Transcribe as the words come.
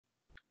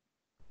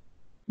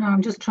Now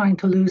I'm just trying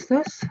to lose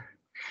this.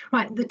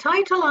 Right, the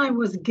title I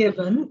was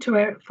given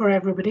for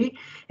everybody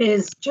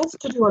is just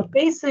to do a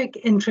basic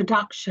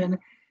introduction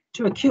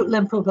to acute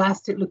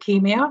lymphoblastic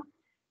leukemia,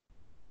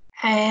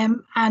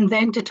 and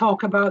then to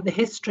talk about the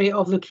history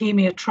of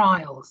leukemia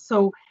trials.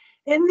 So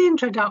in the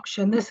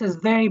introduction, this is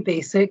very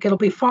basic. It'll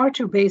be far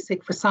too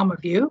basic for some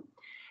of you,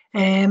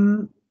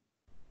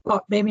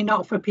 but maybe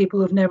not for people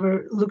who've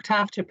never looked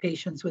after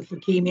patients with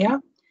leukemia.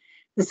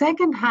 The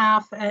second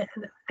half, at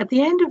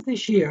the end of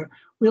this year,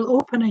 we'll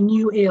open a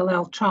new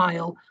ALL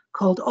trial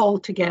called All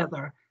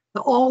Together. The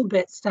all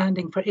bit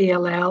standing for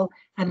ALL,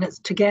 and it's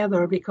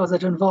together because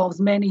it involves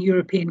many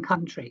European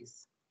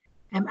countries.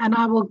 And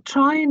I will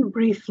try and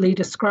briefly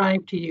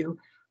describe to you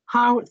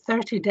how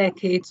 30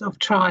 decades of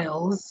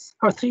trials,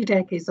 or 3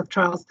 decades of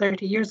trials,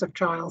 30 years of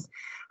trials,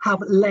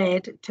 have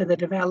led to the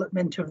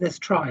development of this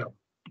trial.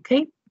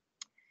 Okay?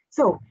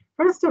 So,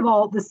 first of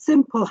all, the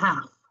simple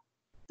half.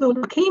 So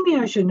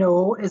leukemia, as you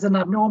know, is an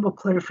abnormal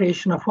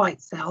proliferation of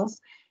white cells.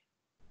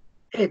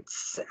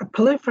 It's a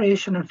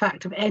proliferation, in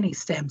fact, of any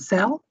stem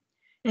cell.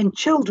 In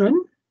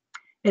children,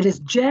 it is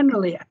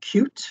generally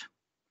acute.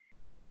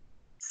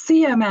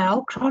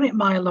 CML, chronic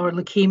myeloid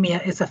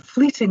leukemia, is a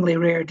fleetingly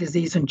rare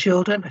disease in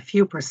children, a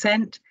few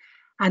 %,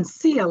 and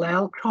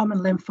CLL, common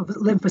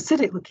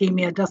lymphocytic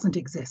leukemia, doesn't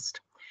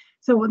exist.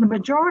 So the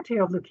majority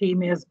of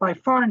leukemias by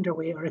far and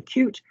away are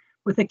acute,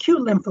 with acute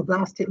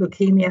lymphoblastic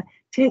leukemia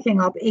taking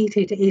up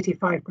 80 to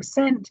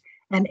 85%,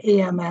 and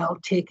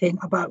AML taking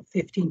about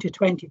 15 to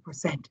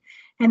 20%.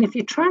 And if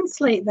you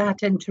translate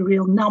that into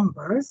real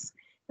numbers,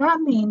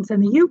 that means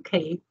in the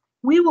UK,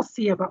 we will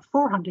see about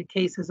 400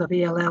 cases of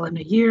ALL in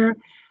a year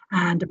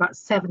and about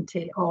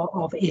 70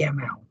 of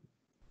AML.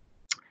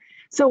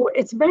 So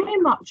it's very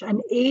much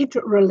an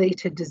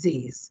age-related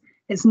disease.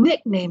 It's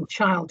nicknamed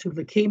childhood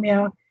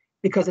leukemia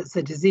because it's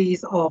a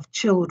disease of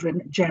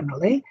children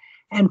generally.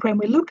 And when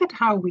we look at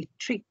how we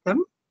treat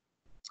them,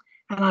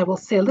 and I will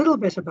say a little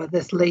bit about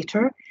this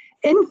later,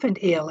 infant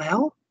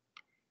ALL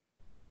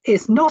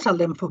is not a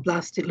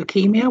lymphoblastic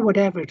leukemia,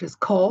 whatever it is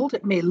called.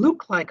 It may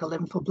look like a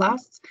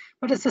lymphoblast,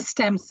 but it's a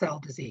stem cell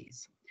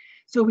disease.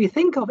 So we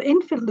think of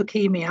infant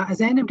leukemia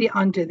as anybody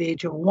under the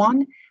age of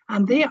 1,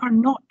 and they are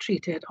not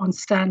treated on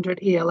standard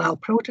ALL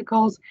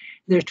protocols.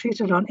 They're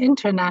treated on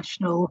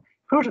international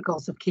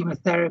protocols of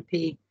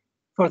chemotherapy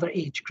for their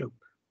age group.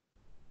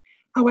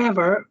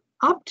 However,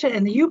 up to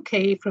in the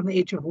UK, from the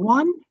age of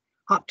 1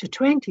 up to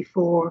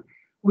 24,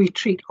 we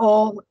treat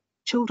all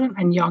children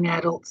and young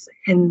adults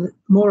in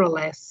more or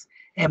less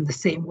the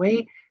same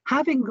way,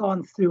 having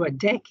gone through a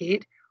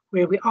decade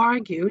where we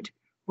argued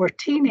were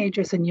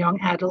teenagers and young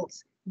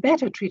adults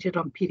better treated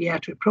on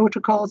pediatric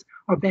protocols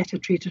or better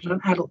treated on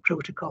adult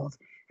protocols.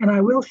 And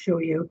I will show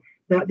you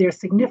that they're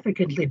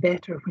significantly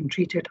better when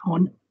treated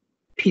on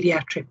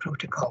pediatric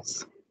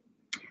protocols.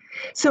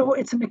 So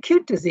it's an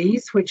acute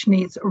disease which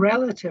needs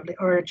relatively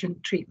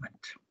urgent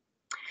treatment.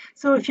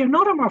 So if you're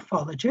not a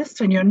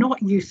morphologist and you're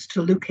not used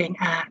to looking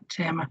at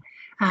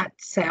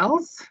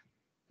cells,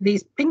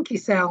 these pinky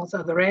cells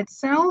are the red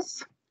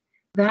cells,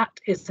 that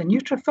is the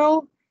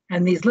neutrophil,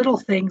 and these little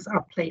things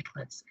are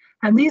platelets.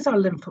 And these are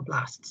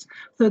lymphoblasts.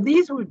 So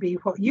these would be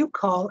what you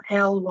call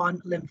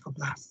L1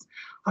 lymphoblasts,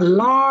 a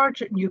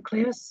large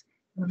nucleus,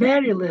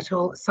 very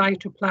little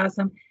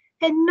cytoplasm,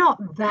 and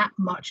not that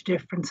much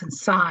difference in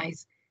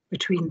size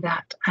between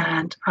that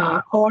and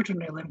an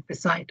ordinary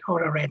lymphocyte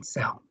or a red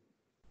cell.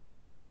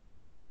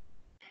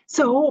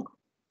 So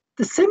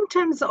the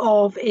symptoms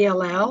of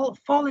ALL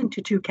fall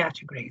into 2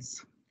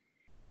 categories.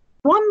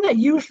 One that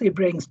usually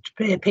brings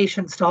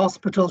patients to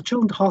hospital,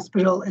 children to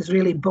hospital, is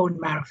really bone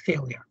marrow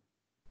failure.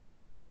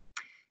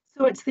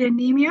 So it's the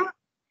anemia,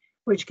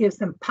 which gives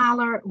them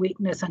pallor,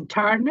 weakness, and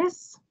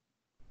tiredness.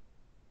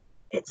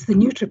 It's the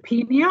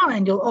neutropenia,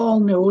 and you'll all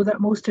know that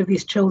most of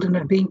these children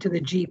have been to the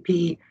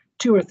GP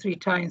 2 or 3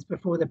 times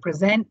before they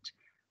present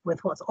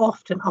with what's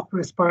often upper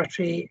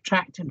respiratory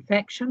tract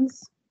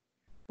infections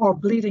or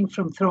bleeding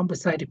from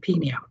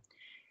thrombocytopenia.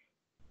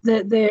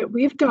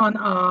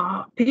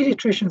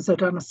 Pediatricians have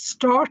done a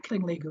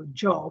startlingly good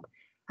job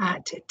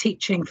at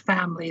teaching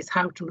families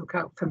how to look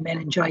out for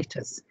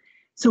meningitis.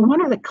 So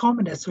one of the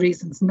commonest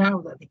reasons now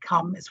that they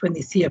come is when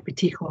they see a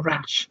petechial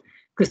rash,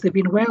 because they've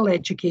been well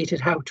educated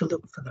how to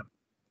look for them.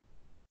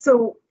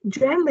 So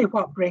generally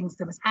what brings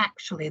them is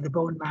actually the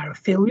bone marrow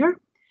failure,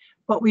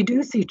 but we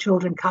do see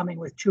children coming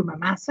with tumor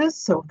masses,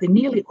 so they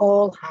nearly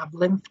all have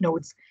lymph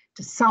nodes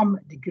to some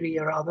degree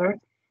or other.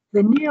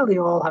 They nearly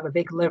all have a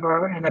big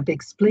liver and a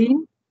big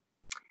spleen.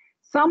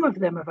 Some of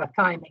them have a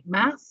thymic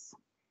mass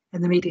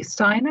in the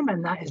mediastinum,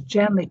 and that is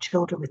generally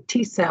children with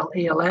T-cell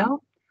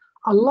ALL.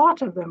 A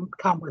lot of them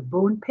come with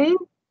bone pain.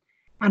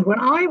 And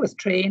when I was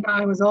trained,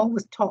 I was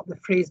always taught the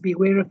phrase,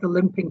 beware of the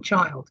limping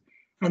child.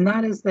 And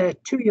that is the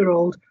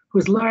 2-year-old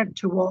who's learned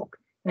to walk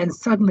and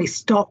suddenly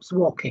stops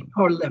walking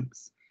or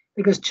limps.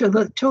 Because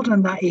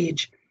children that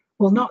age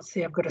will not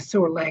say, I've got a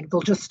sore leg,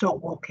 they'll just stop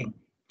walking.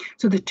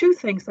 So the 2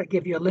 things that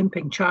give you a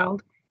limping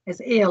child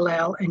is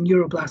ALL and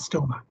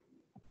neuroblastoma.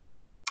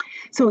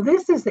 So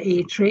this is the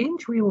age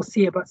range. We will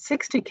see about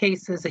 60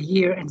 cases a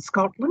year in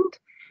Scotland.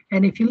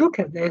 And if you look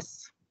at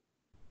this,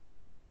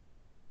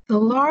 the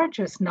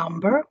largest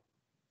number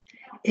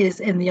is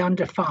in the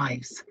under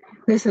 5s.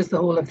 This is the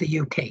whole of the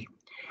UK.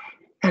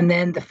 And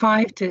then the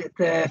 5 to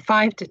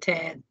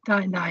 10,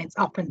 9s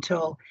up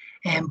until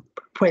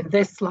when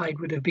this slide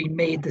would have been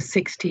made, the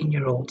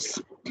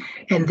 16-year-olds.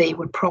 And they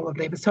would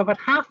probably, so about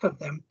half of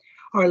them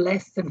are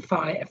less than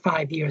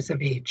 5 years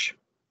of age.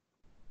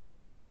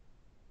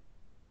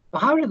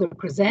 Well, how do they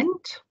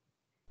present?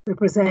 They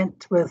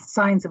present with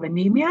signs of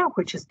anemia,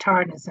 which is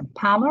tiredness and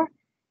pallor.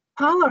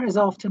 Pallor is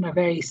often a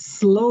very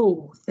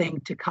slow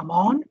thing to come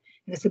on.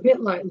 And it's a bit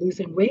like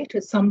losing weight.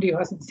 It's somebody who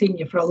hasn't seen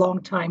you for a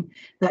long time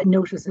that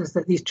notices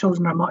that these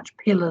children are much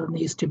paler than they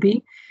used to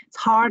be. It's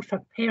hard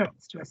for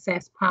parents to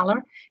assess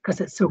pallor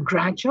because it's so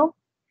gradual.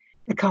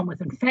 They come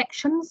with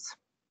infections.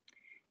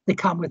 They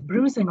come with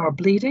bruising or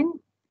bleeding.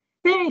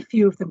 Very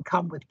few of them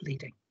come with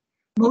bleeding.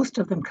 Most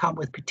of them come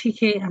with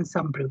petechiae and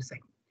some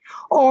bruising.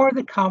 Or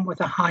they come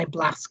with a high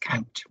blast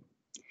count.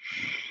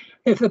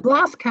 If the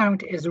blast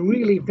count is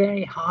really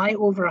very high,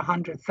 over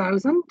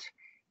 100,000,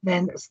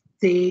 then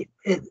they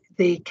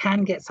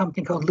can get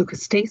something called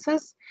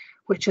leukostasis,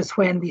 which is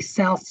when these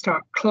cells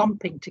start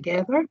clumping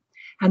together,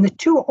 and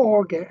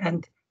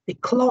they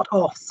clot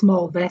off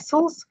small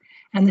vessels,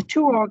 and the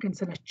two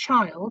organs in a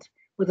child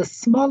with the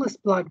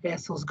smallest blood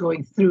vessels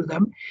going through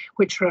them,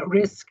 which are at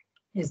risk,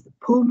 is the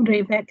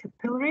pulmonary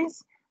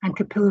capillaries and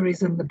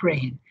capillaries in the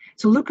brain.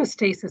 So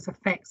leukostasis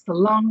affects the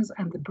lungs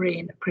and the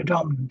brain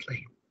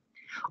predominantly.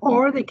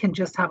 Or they can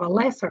just have a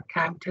lesser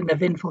count and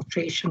have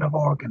infiltration of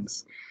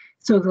organs.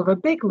 So they'll have a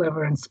big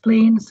liver and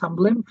spleen, some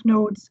lymph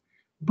nodes,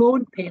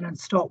 bone pain, and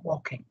stop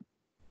walking.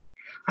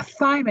 A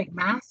thymic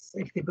mass,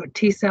 if they've got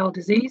T-cell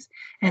disease,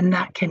 and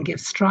that can give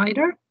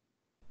stridor.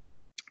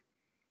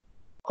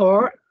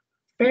 Or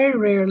very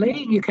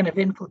rarely, you can have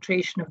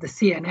infiltration of the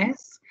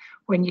CNS.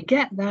 When you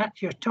get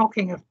that, you're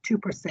talking of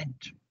 2%.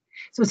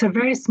 So it's a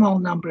very small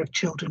number of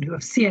children who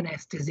have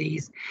CNS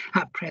disease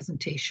at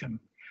presentation.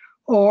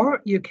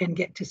 Or you can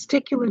get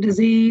testicular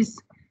disease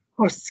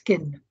or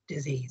skin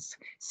disease.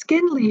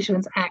 Skin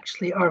lesions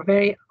actually are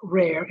very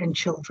rare in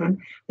children.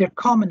 They're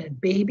common in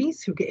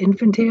babies who get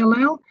infant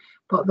ALL,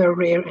 but they're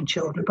rare in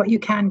children, but you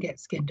can get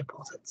skin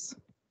deposits.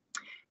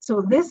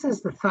 So this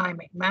is the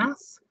thymic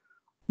mass,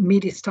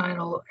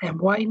 mediastinal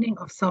widening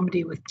of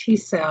somebody with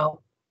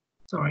T-cell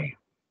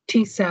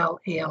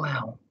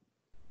ALL.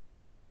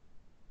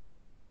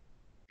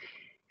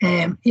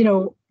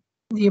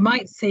 You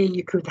might say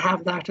you could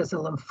have that as a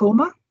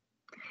lymphoma,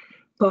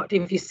 but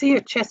if you see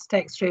a chest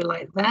X-ray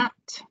like that,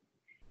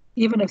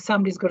 even if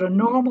somebody's got a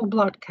normal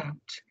blood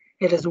count,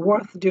 it is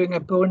worth doing a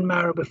bone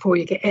marrow before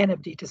you get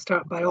anybody to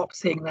start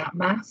biopsying that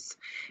mass,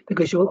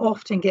 because you'll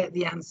often get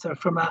the answer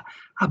from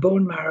a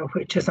bone marrow,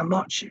 which is a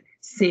much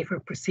safer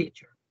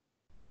procedure.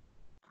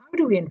 How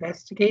do we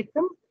investigate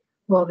them?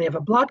 Well, they have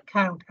a blood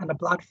count and a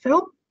blood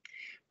film.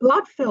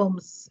 Blood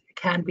films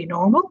can be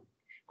normal.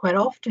 Quite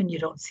often you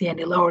don't see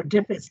any lower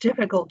dip. It's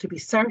difficult to be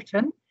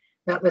certain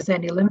that there's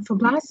any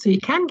lymphoblasts. So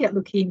you can get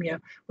leukemia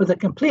with a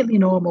completely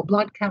normal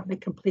blood count and a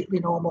completely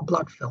normal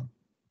blood film.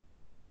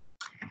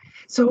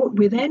 So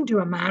we then do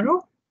a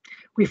marrow.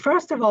 We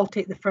first of all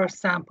take the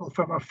first sample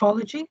for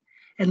morphology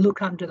and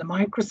look under the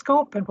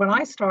microscope. And when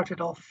I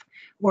started off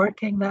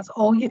working, that's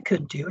all you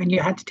could do. And you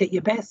had to take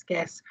your best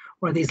guess,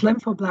 were these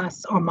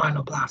lymphoblasts or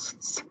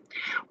myeloblasts.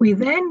 We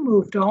then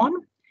moved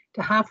on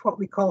to have what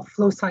we call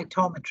flow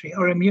cytometry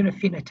or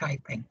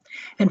immunophenotyping.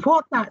 And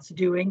what that's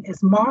doing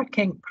is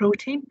marking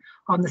protein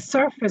on the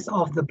surface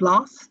of the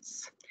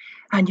blasts.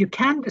 And you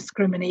can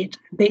discriminate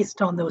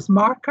based on those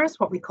markers,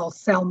 what we call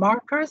cell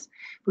markers,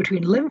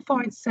 between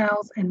lymphoid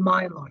cells and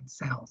myeloid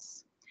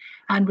cells.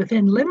 And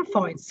within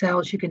lymphoid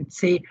cells, you can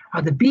say,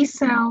 are the B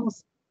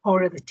cells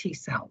or are the T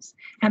cells?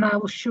 And I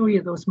will show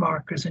you those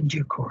markers in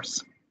due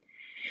course.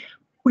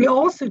 We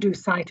also do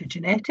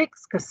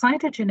cytogenetics, because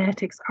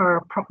cytogenetics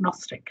are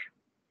prognostic.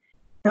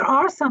 There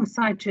are some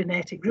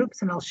cytogenetic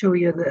groups, and I'll show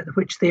you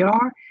which they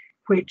are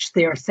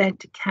said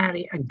to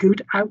carry a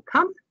good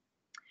outcome,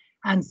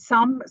 and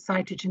some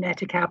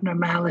cytogenetic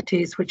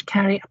abnormalities which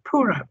carry a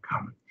poor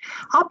outcome.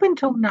 Up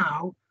until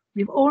now,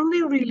 we've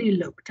only really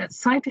looked at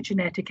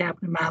cytogenetic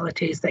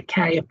abnormalities that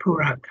carry a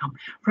poor outcome.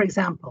 For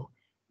example,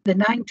 the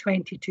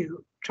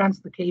 922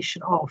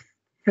 translocation of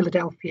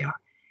Philadelphia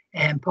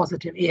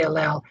positive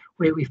ALL,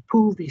 where we've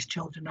pulled these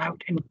children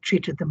out and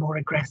treated them more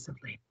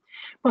aggressively.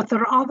 But there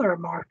are other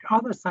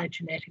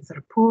cytogenetics that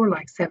are poor,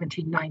 like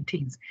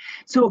 1719s.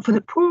 So for the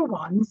poor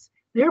ones,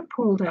 they're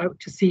pulled out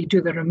to see,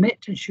 do they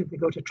remit and should we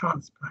go to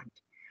transplant?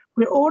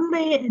 We're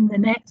only in the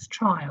next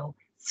trial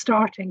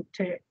starting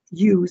to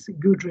use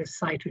good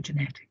risk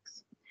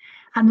cytogenetics.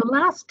 And the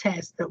last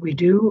test that we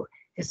do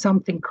is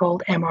something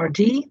called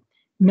MRD,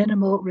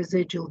 minimal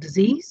residual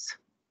disease.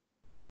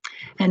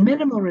 And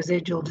minimal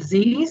residual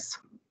disease,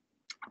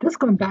 just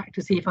going back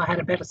to see if I had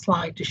a better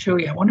slide to show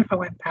you. I wonder if I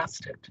went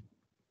past it.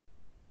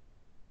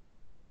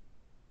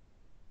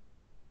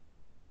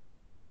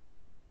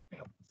 No,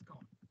 it's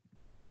gone.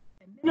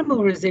 And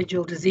Minimal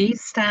residual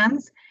disease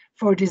stands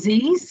for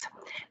disease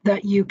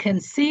that you can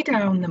see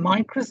down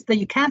the that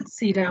you can't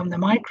see down the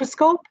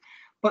microscope,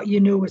 but you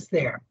know is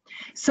there.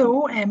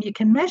 So you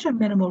can measure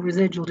minimal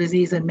residual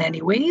disease in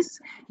many ways.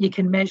 You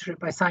can measure it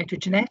by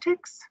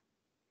cytogenetics.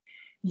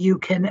 You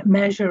can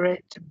measure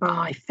it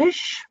by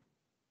FISH,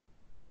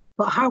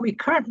 but how we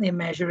currently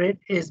measure it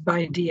is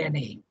by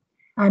DNA.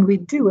 And we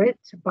do it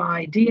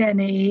by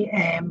DNA,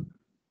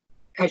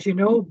 as you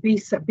know, B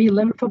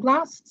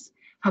lymphoblasts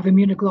have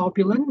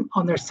immunoglobulin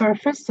on their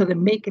surface, so they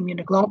make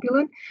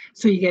immunoglobulin.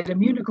 So you get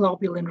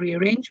immunoglobulin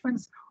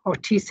rearrangements, or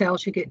T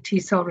cells, you get T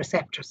cell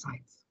receptor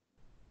sites.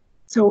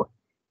 So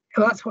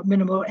that's what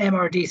minimal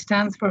MRD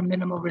stands for,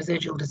 minimal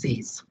residual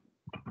disease.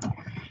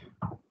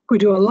 We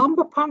do a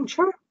lumbar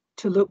puncture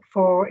to look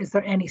for, is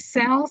there any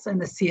cells in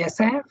the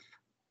CSF?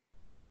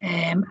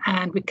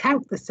 And we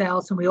count the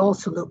cells, and we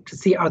also look to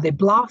see, are they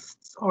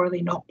blasts or are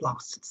they not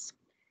blasts?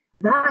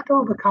 That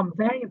will become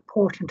very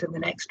important in the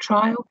next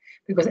trial,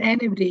 because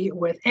anybody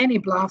with any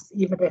blasts,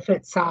 even if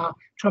it's a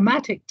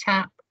traumatic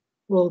TAP,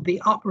 will be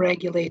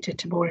upregulated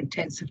to more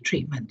intensive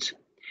treatment.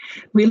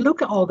 We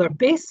look at all their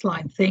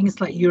baseline things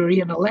like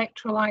urea and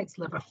electrolytes,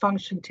 liver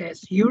function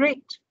tests,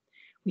 urate.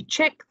 We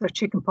check their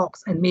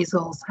chickenpox and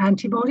measles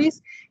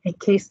antibodies in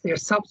case they're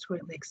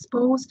subsequently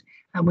exposed,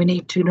 and we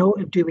need to know,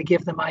 do we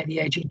give them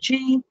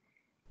IVIG,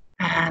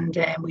 and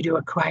we do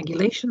a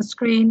coagulation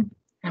screen,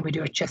 and we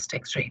do a chest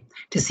x-ray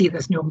to see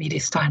there's no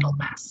mediastinal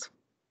mass.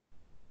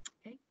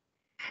 Okay.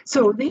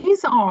 So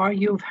these are,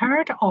 you've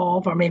heard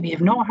of, or maybe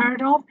you've not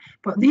heard of,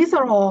 but these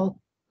are all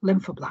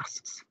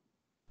lymphoblasts.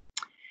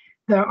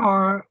 There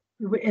are,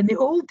 in the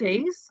old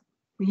days,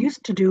 we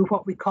used to do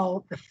what we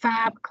call the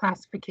FAB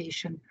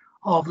classification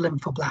of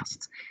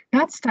lymphoblasts.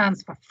 That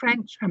stands for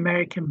French,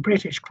 American,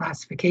 British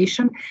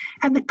classification.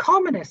 And the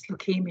commonest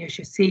leukemias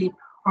you see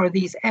are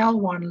these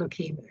L1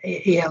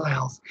 leukemia,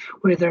 ALLs,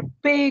 where they're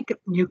big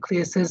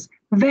nucleuses,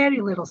 very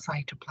little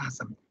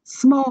cytoplasm,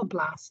 small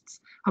blasts,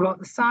 about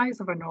the size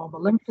of a normal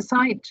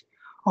lymphocyte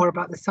or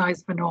about the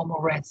size of a normal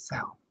red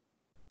cell.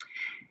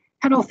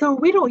 And although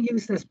we don't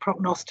use this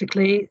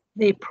prognostically,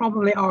 they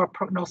probably are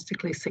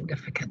prognostically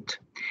significant.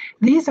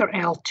 These are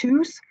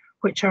L2s,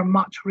 which are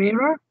much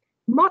rarer,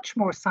 much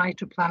more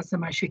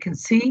cytoplasm, as you can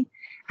see,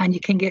 and you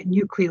can get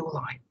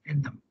nucleoli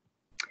in them.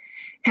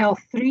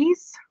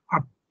 L3s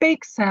are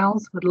big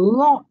cells with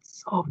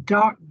lots of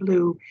dark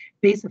blue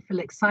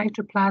basophilic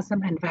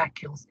cytoplasm and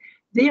vacuoles.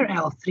 They're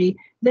L3.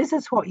 This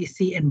is what you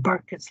see in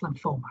Burkitt's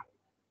lymphoma.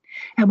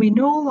 And we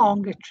no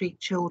longer treat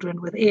children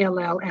with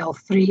ALL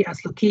L3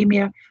 as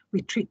leukemia.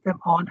 We treat them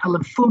on a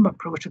lymphoma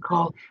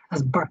protocol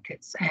as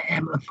Burkitt's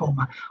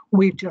lymphoma.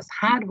 We've just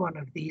had one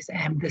of these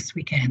this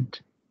weekend.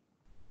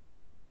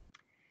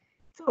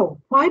 So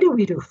why do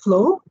we do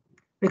flow?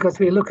 Because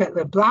we look at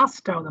the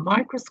blast down the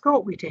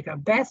microscope, we take our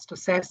best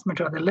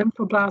assessment, are they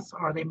lymphoblasts,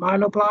 are they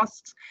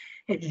myeloblasts?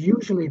 It's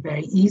usually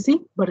very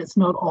easy, but it's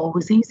not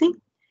always easy.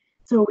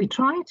 So we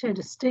try to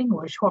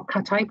distinguish what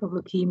type of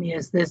leukemia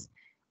is this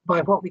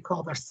by what we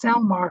call their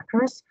cell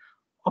markers,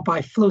 or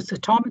by flow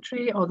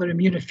cytometry, or their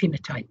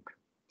immunophenotype.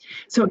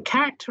 So it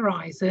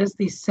characterizes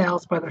these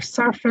cells by their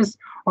surface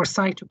or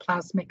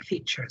cytoplasmic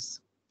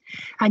features.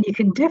 And you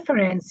can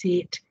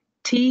differentiate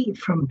T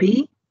from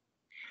B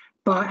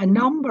by a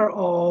number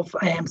of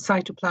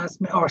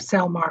cytoplasmic or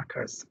cell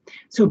markers.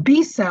 So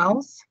B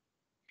cells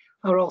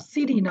are all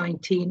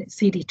CD19,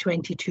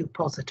 CD22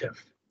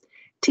 positive.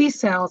 T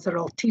cells are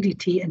all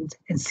TDT and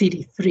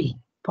CD3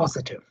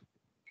 positive.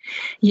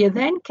 You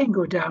then can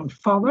go down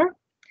further,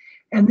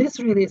 and this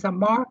really is a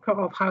marker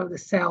of how the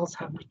cells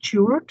have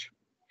matured.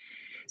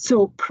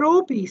 So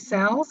pro-B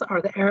cells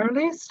are the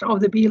earliest of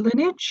the B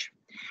lineage,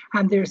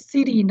 and they're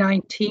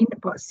CD19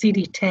 but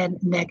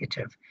CD10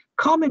 negative.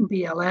 Common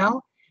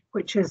BLL,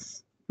 which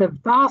is the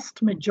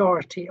vast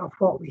majority of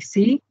what we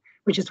see,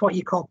 which is what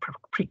you call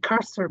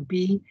precursor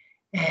B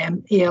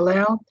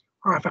ALL,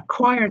 or have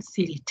acquired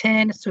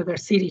CD10, so they're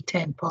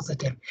CD10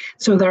 positive.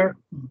 So they're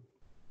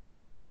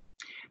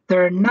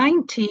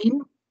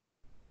 19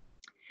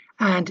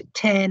 and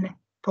 10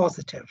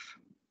 positive.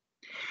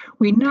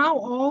 We now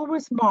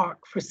always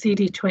mark for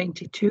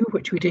CD22,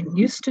 which we didn't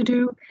used to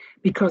do,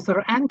 because there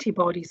are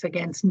antibodies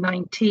against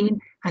 19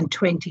 and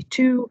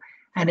 22.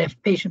 And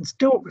if patients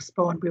don't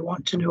respond, we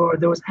want to know, are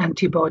those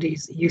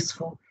antibodies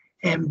useful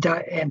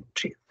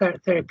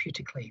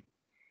therapeutically.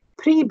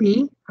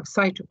 Pre-B have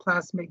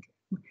cytoplasmic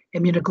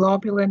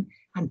immunoglobulin,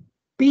 and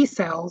B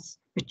cells,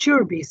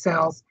 mature B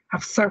cells,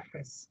 have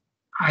surface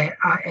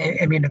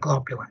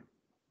immunoglobulin.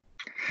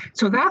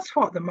 So that's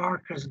what the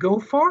markers go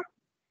for.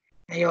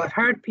 And you'll have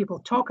heard people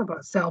talk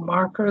about cell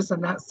markers,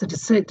 and that's to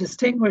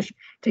distinguish,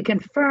 to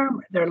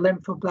confirm their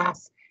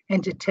lymphoblasts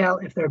and to tell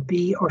if they're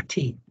B or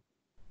T.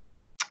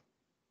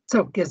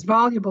 So it gives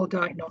valuable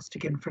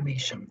diagnostic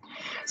information.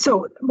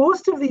 So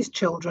most of these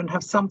children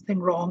have something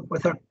wrong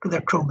with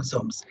their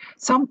chromosomes,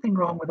 something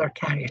wrong with their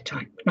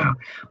karyotype. Now,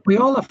 we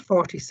all have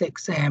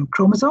 46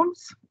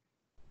 chromosomes,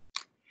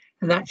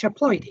 and that's your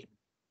ploidy.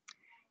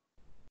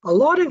 A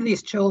lot of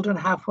these children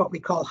have what we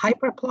call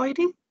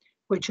hyperploidy,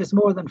 which is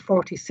more than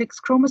 46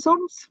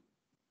 chromosomes.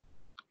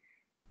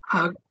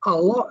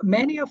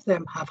 Many of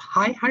them have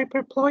high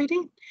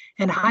hyperploidy,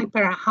 and high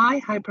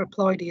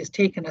hyperploidy is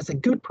taken as a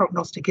good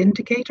prognostic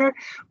indicator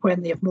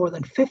when they have more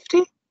than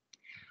 50.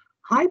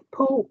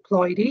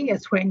 Hypoploidy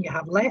is when you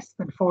have less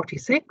than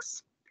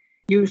 46,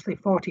 usually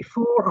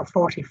 44 or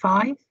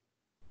 45.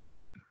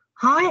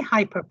 High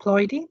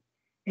hyperploidy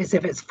is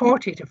if it's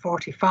 40 to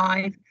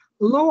 45.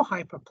 Low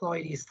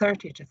hyperploidy is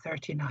 30 to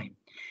 39.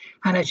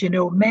 And as you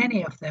know,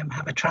 many of them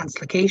have a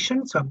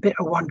translocation, so a bit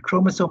of one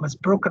chromosome is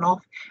broken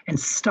off and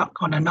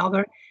stuck on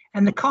another.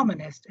 And the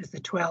commonest is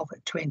the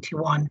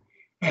 12-21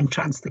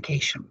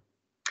 translocation.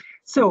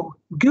 So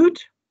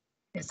good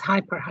is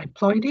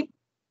hyperhaploidy.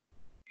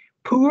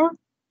 Poor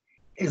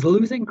is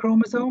losing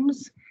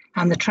chromosomes,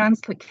 and the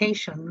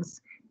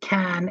translocations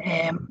can,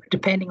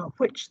 depending on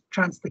which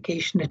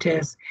translocation it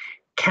is,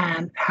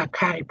 can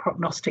carry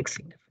prognostic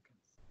significance.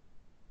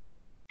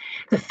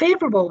 The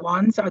favorable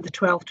ones are the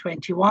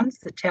 12-21s,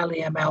 the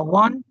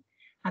TEL-EML1,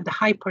 and the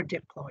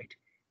hyperdiploid.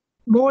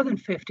 More than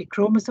 50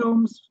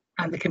 chromosomes,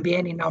 and there can be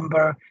any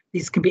number,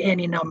 these can be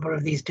any number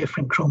of these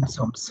different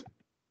chromosomes.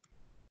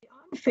 The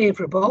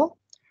unfavorable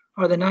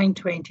are the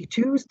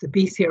 922s, the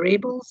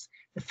BCR-ABLs,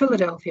 the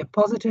Philadelphia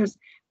positives.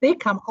 They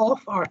come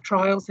off our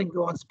trials and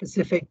go on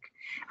specific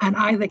and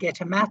either get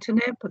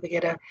imatinib or they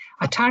get a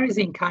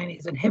tyrosine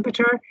kinase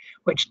inhibitor,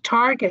 which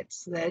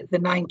targets the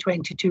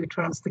 922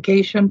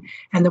 translocation.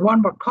 And the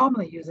one we're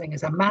commonly using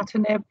is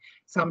imatinib.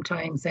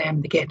 Sometimes they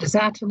get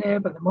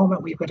dasatinib. At the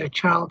moment, we've got a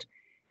child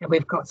and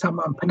we've got some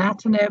on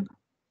ponatinib.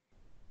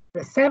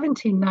 The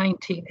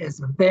 1719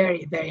 is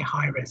very, very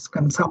high risk,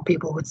 and some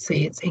people would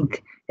say it's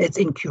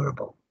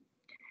incurable.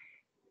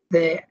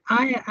 The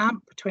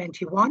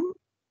IAMP21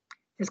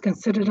 is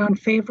considered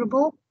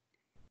unfavorable.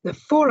 The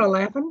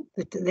 411,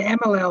 the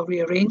MLL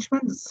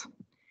rearrangements,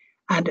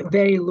 and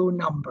very low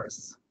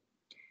numbers.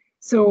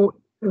 So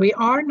we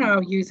are now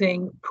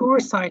using poor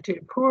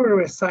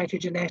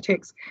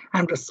cytogenetics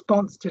and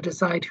response to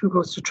decide who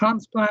goes to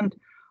transplant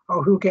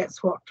or who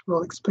gets what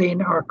we'll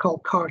explain are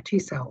called CAR T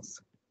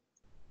cells.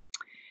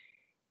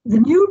 The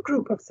new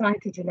group of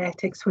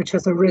cytogenetics which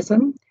has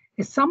arisen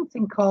is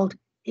something called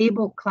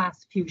ABL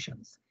class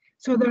fusions.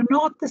 So they're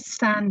not the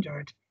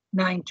standard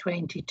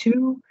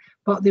 922,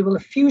 but they will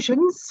have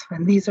fusions,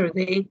 and these are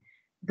they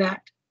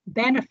that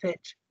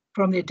benefit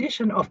from the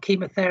addition of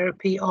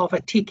chemotherapy of a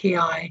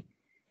TKI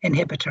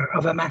inhibitor,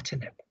 of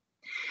imatinib.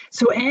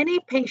 So any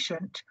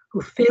patient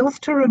who fails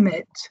to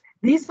remit,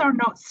 these are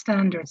not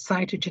standard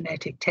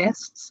cytogenetic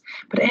tests,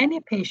 but any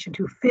patient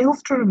who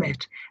fails to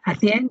remit at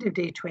the end of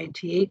day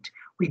 28,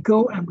 we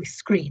go and we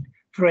screen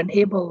for an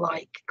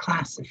ABL-like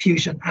class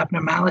fusion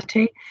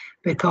abnormality,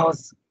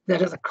 because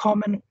that is a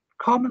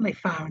commonly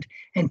found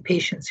in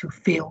patients who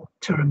fail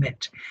to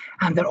remit,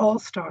 and they're all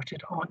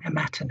started on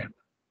imatinib.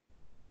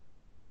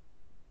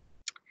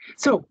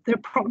 So they're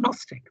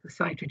prognostic, the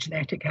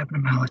cytogenetic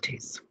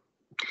abnormalities.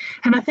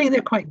 And I think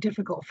they're quite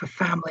difficult for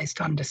families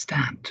to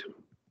understand.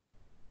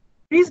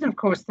 The reason, of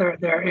course,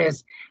 there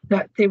is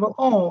that they will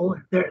all,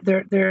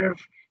 they're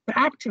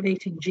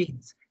activating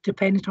genes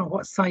depending on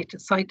what site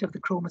of the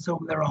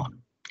chromosome they're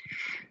on.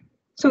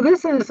 So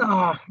this is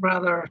a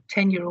rather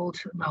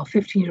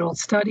 15-year-old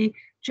study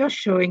just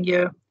showing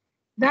you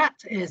that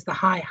is the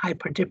high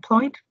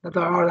hyperdiploid, or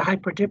the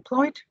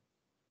hyperdiploid.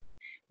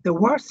 The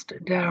worst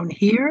down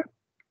here,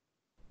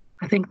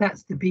 I think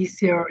that's the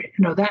BCR,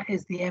 no, that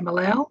is the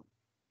MLL,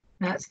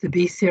 that's the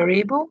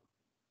BCR-ABL.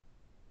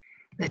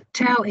 The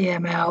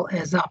TEL-EML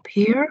is up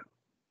here,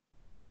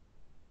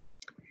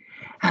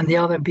 and the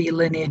other B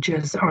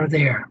lineages are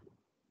there.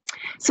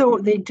 So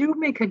they do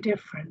make a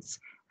difference.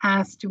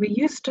 As to, we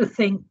used to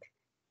think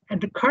in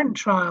the current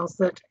trials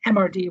that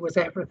MRD was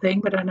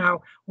everything, but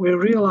now we're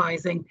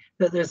realizing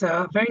that there's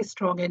a very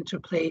strong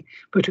interplay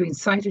between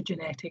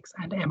cytogenetics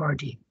and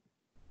MRD.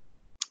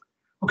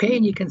 Okay,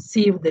 and you can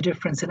see the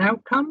difference in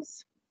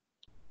outcomes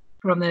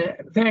from the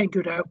very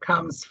good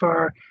outcomes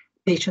for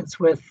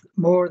patients with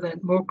more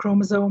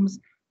chromosomes,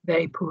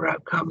 very poor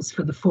outcomes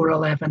for the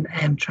 411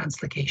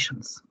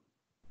 translocations.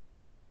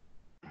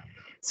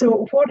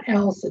 So what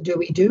else do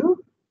we do?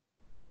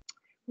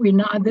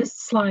 This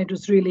slide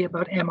was really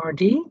about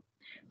MRD.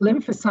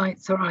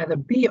 Lymphocytes are either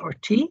B or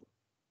T.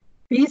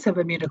 Bs have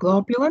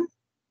immunoglobulin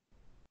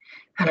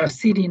and are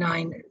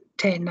CD9,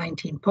 10,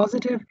 19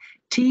 positive.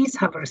 Ts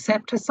have a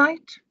receptor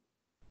site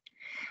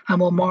and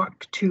will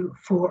mark 2,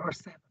 4, or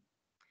 7.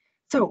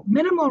 So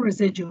minimal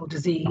residual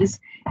disease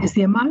is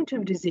the amount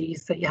of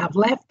disease that you have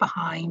left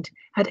behind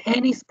at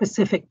any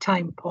specific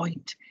time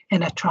point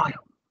in a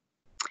trial.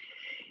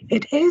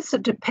 It is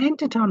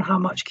dependent on how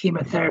much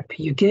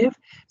chemotherapy you give.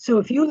 So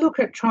if you look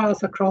at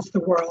trials across the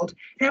world,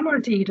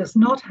 MRD does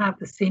not have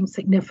the same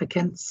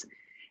significance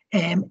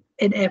in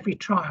every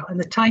trial, and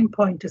the time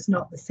point is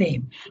not the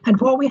same. And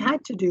what we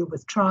had to do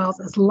with trials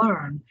is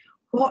learn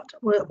what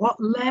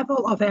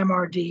level of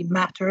MRD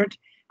mattered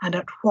and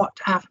at what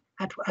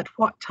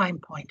time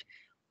point.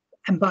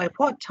 And by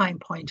what time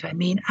point, I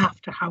mean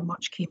after how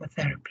much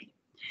chemotherapy.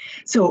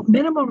 So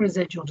minimal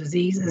residual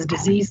disease is a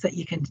disease that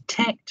you can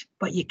detect,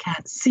 but you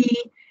can't see.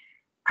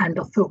 And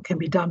although it can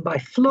be done by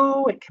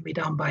flow, it can be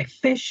done by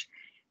FISH.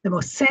 The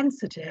most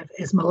sensitive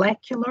is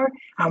molecular,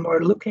 and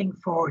we're looking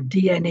for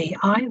DNA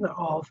either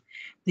of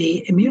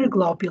the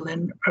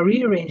immunoglobulin, a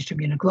rearranged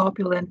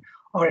immunoglobulin,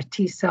 or a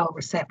T cell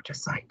receptor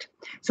site.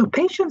 So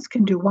patients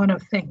can do one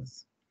of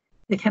things.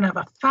 They can have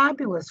a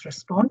fabulous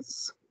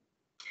response.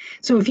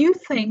 So if you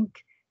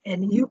think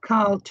in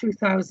UCAL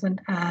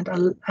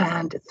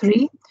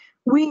 2003,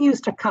 we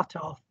used a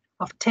cutoff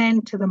of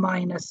 10 to the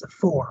minus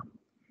 4.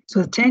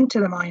 So the 10 to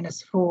the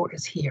minus 4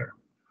 is here,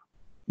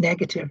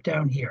 negative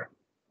down here,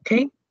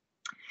 okay?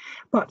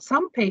 But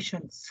some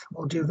patients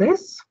will do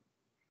this.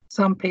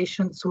 Some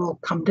patients will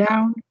come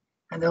down,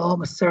 and they'll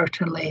almost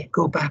certainly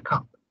go back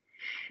up.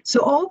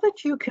 So all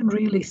that you can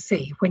really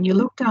see when you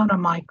look down a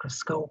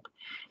microscope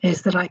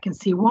is that I can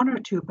see 1 or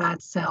 2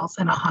 bad cells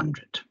in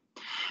 100.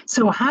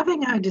 So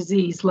having a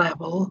disease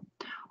level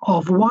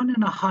of 1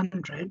 in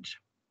 100,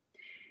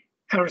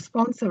 a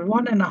response of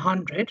 1 in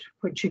 100,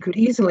 which you could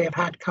easily have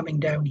had coming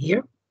down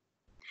here,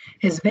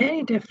 is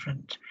very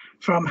different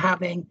from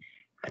having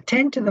a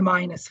 10 to the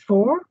minus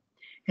 4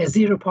 is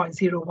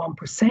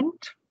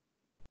 0.01%.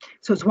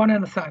 So it's 1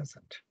 in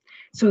 1,000.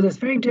 So there's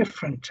very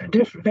different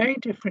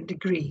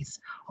degrees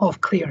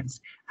of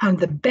clearance. And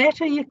the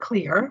better you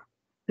clear,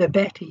 the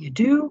better you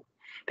do,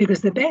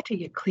 because the better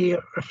you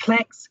clear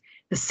reflects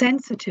the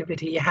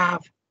sensitivity you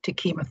have to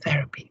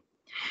chemotherapy.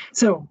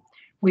 So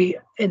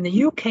in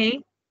the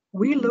UK,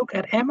 we look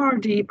at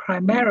MRD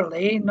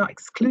primarily, not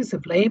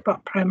exclusively,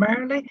 but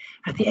primarily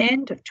at the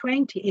end of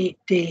 28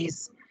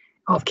 days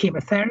of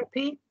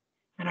chemotherapy.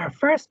 In our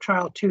first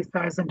trial,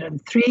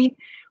 2003,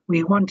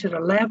 we wanted a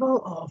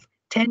level of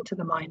 10 to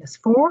the minus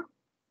 4.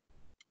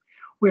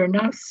 We're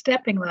now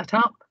stepping that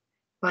up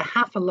by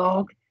half a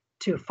log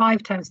to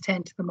 5 times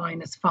 10 to the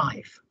minus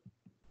 5.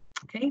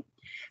 Okay,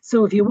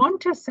 so if you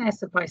want to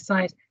assess it by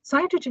size,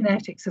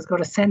 cytogenetics has got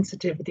a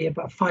sensitivity of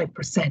about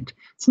 5%.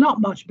 It's not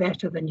much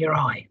better than your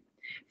eye.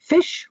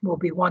 FISH will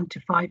be 1 to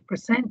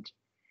 5%.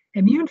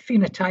 Immune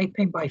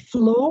phenotyping by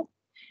flow,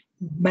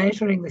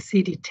 measuring the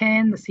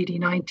CD10, the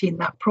CD19,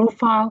 that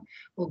profile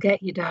will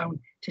get you down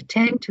to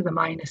 10 to the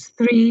minus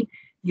 3.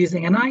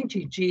 Using an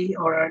IgG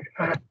or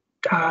a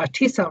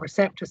T cell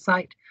receptor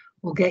site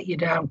will get you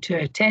down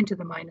to 10 to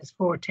the minus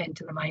 4, 10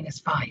 to the minus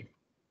 5.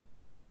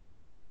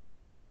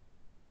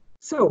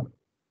 So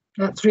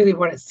that's really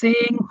what it's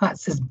saying.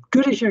 That's as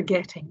good as you're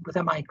getting with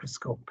a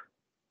microscope.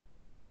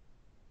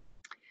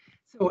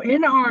 So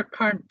in our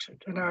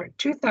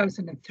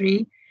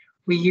 2003,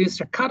 we used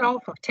a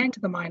cutoff of 10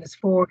 to the minus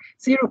 4,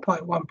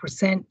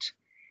 0.1%,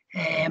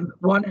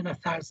 1 in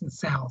 1,000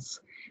 cells.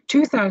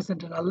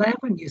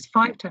 2011 used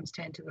 5 times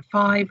 10 to the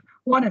 5,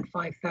 1 in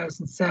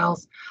 5,000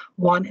 cells,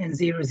 1 in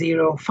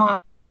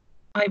 0.005.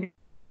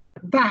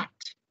 That,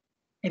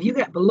 if you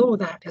get below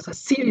that, is a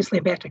seriously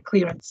better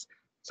clearance,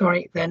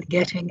 than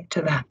getting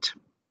to that.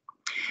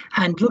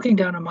 And looking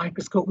down a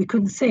microscope, we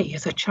couldn't say,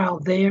 is a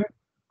child there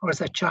or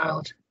is a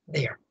child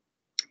there?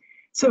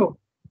 So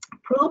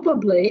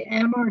probably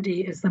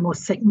MRD is the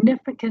most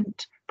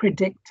significant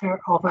predictor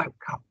of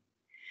outcome.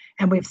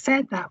 And we've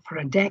said that for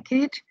a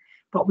decade,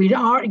 but we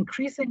are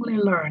increasingly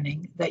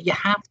learning that you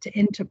have to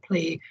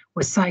interplay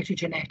with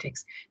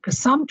cytogenetics, because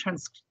some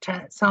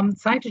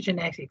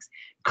cytogenetics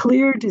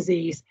clear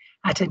disease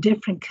at a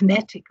different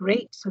kinetic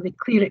rate, so they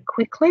clear it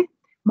quickly,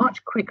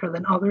 much quicker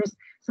than others.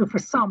 So for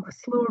some, a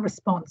slower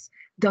response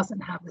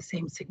doesn't have the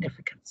same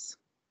significance.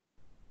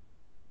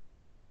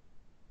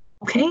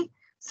 Okay,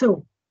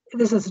 so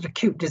this is an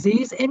acute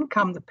disease. In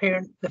come the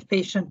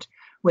patient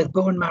with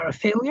bone marrow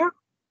failure.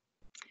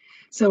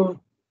 So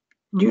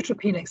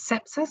neutropenic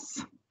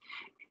sepsis.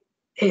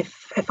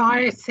 If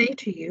I say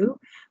to you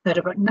that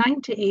about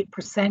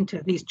 98%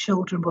 of these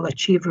children will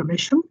achieve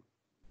remission,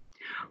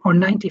 or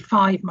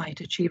 95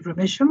 might achieve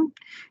remission,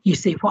 you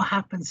say, what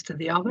happens to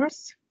the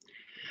others?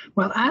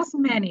 Well, as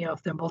many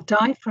of them will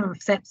die from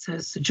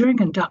sepsis during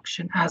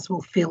induction as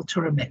will fail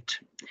to remit.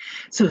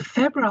 So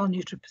febrile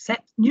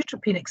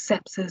neutropenic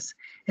sepsis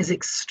is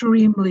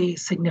extremely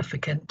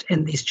significant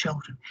in these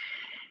children,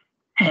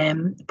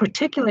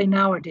 particularly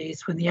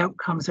nowadays when the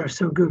outcomes are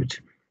so good.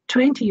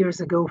 20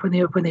 years ago, when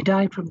they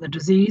died from the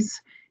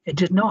disease, it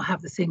did not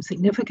have the same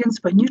significance,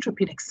 but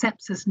neutropenic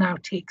sepsis now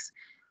takes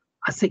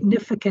a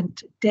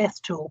significant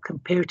death toll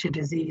compared to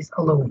disease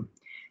alone.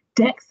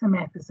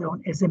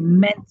 Dexamethasone is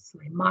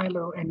immensely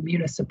myelo and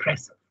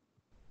immunosuppressive.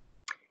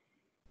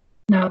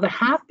 Now, there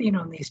have been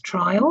on these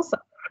trials a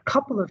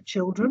couple of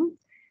children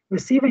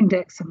receiving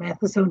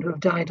dexamethasone who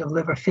have died of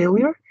liver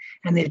failure,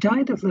 and they've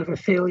died of liver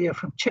failure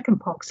from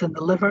chickenpox in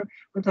the liver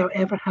without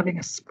ever having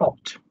a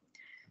spot.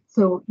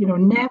 So,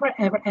 never,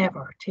 ever,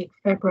 ever take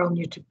febrile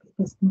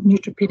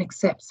neutropenic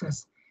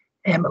sepsis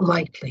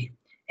lightly.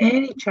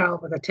 Any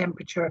child with a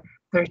temperature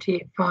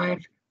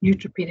 38.5,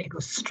 neutropenic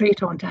goes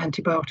straight on to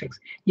antibiotics.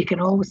 You can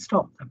always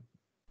stop them.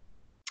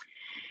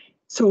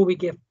 So we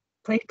give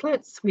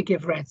platelets, we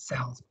give red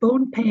cells.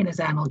 Bone pain is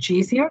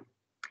analgesia.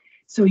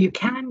 So you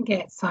can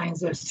get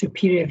signs of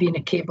superior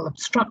vena cava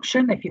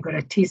obstruction if you've got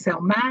a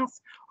T-cell mass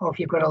or if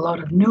you've got a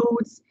lot of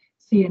nodes,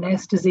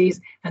 CNS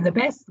disease, and the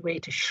best way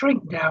to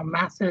shrink down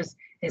masses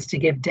is to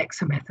give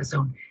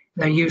dexamethasone.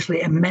 They're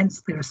usually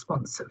immensely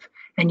responsive,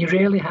 and you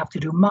rarely have to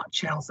do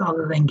much else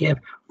other than give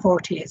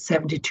 48,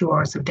 72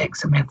 hours of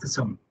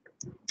dexamethasone.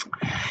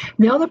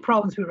 The other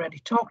problems we already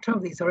talked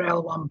of, these are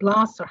L1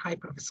 blasts or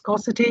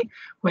hyperviscosity.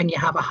 When you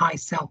have a high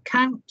cell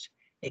count,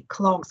 it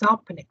clogs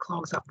up, and it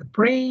clogs up the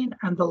brain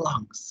and the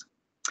lungs.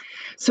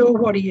 So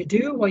what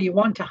do? Well, you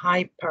want to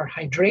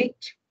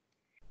hyperhydrate.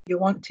 You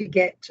want to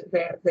get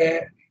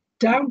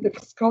down the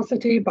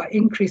viscosity by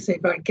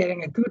increasing, by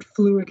getting a good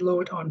fluid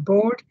load on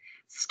board.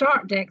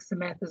 Start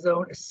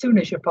dexamethasone as soon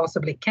as you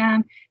possibly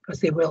can, because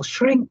they will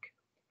shrink,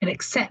 and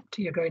except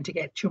you're going to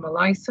get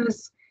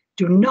tumor-lysis.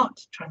 Do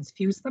not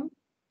transfuse them.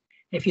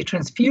 If you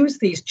transfuse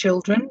these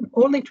children,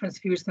 only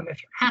transfuse them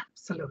if you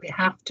absolutely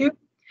have to.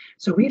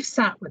 So we've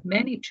sat with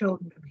many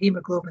children with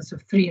hemoglobins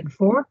of 3 and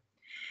 4,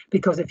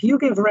 because if you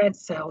give red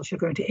cells, you're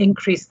going to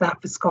increase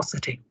that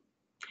viscosity.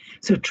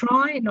 So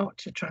try not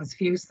to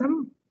transfuse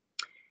them,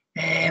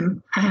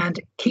 and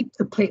keep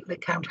the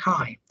platelet count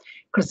high,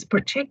 because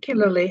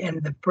particularly in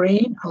the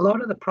brain, a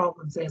lot of the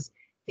problems is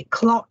they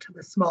clot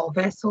the small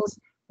vessels,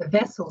 the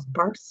vessels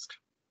burst.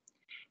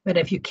 But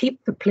if you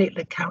keep the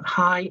platelet count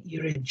high,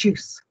 you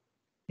reduce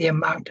the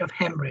amount of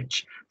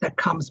hemorrhage that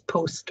comes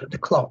post the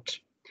clot.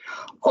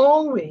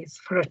 Always,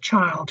 for a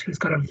child who's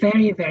got a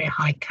very, very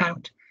high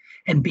count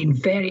and been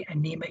very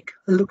anemic,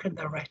 look in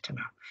the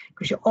retina,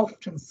 because you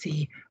often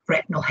see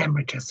retinal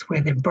hemorrhages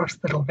where they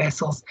burst little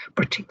vessels,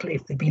 particularly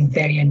if they've been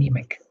very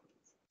anemic.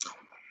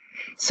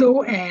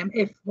 So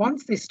if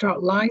once they start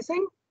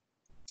lysing,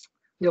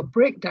 they'll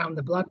break down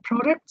the blood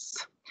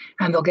products,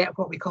 and they'll get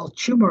what we call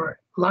tumor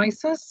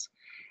lysis.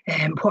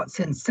 What's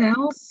in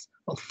cells?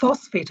 Well,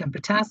 phosphate and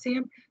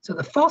potassium. So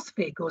the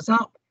phosphate goes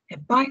up,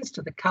 it binds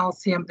to the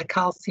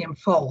calcium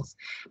falls,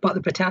 but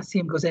the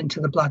potassium goes into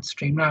the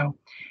bloodstream now,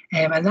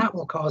 and that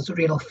will cause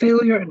renal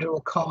failure, and it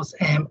will cause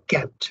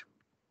gout.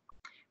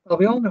 Well,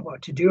 we all know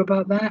what to do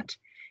about that.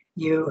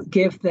 You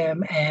give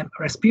them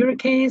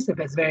respiricase, if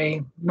it's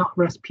not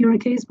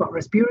respiricase, but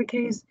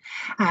respiricase,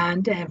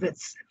 and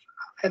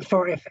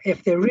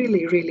if they're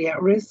really, really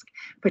at risk,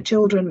 for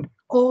children,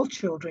 all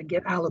children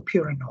get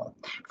allopurinol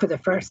for the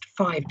first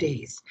 5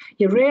 days.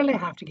 You rarely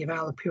have to give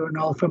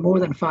allopurinol for more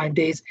than 5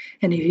 days,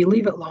 and if you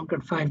leave it longer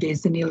than 5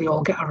 days, they nearly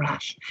all get a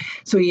rash.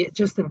 So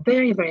just the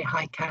very, very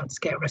high counts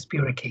get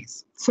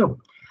respiricase. So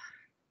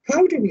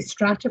how do we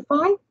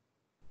stratify?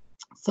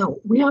 So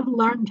we have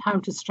learned how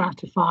to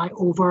stratify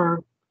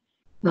over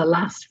the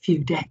last few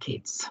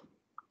decades.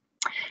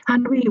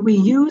 And we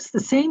use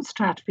the same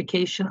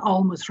stratification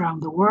almost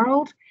around the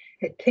world.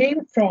 It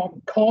came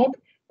from COG.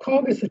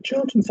 COG is the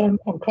Children's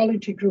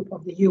Oncology Group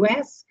of the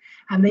US,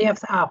 and they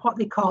have what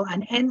they call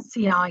an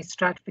NCI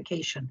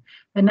stratification,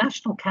 the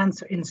National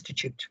Cancer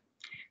Institute.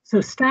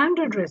 So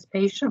standard risk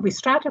patient, we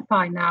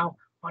stratify now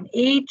on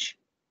age,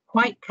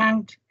 white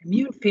count,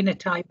 immune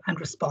phenotype, and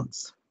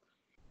response.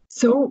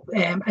 So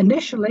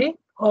initially,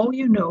 all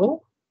you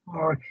know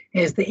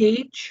is the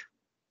age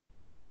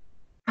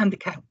and the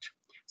count.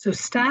 So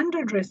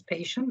standard risk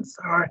patients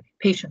are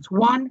patients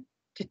 1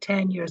 to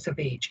 10 years of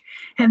age.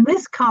 And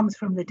this comes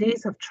from the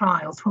days of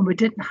trials when we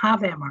didn't have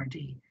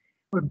MRD.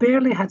 We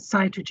barely had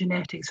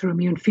cytogenetics or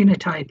immune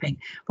phenotyping,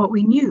 but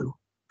we knew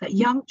that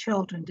young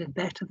children did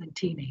better than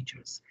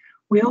teenagers.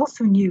 We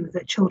also knew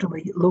that children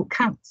with low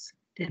counts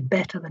did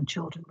better than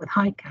children with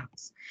high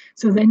counts.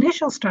 So the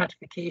initial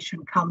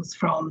stratification comes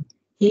from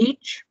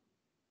age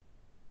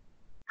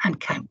and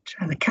count,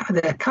 and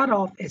the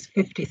cutoff is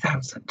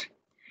 50,000.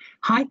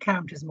 High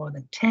count is more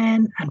than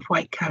 10, and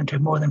white count is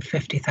more than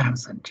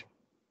 50,000.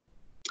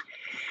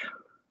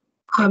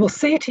 I will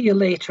say to you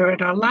later,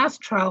 at our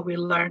last trial, we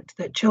learned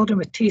that children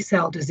with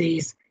T-cell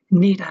disease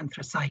need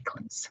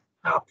anthracyclines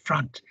up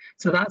front.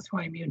 So that's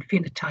why immune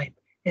phenotype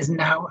is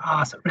now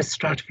as risk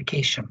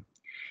stratification.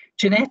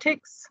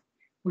 Genetics,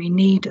 we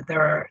need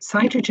their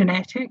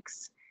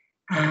cytogenetics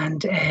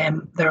and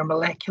their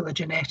molecular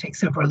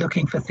genetics if we're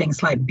looking for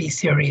things like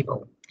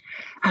BCR-ABL.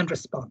 And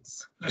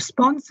response.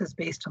 Response is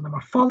based on the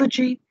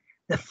morphology,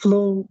 the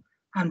flow,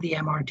 and the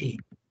MRD.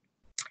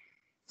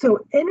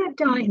 So in a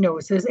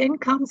diagnosis, in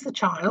comes the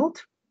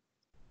child.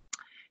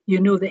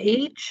 You know the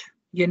age,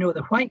 you know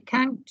the white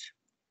count.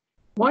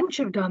 Once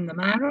you've done the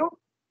marrow,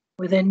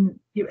 immune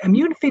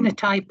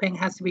phenotyping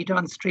has to be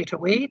done straight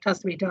away. It has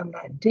to be done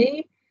that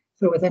day.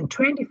 So within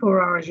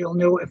 24 hours, you'll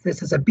know if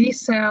this is a B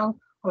cell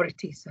or a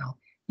T cell.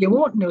 You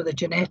won't know the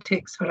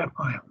genetics for a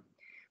while.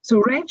 So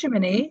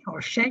regimen A,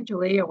 or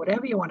schedule A, or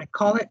whatever you want to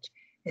call it,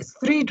 is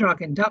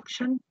 3-drug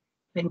induction,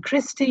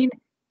 vincristine,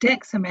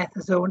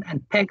 dexamethasone, and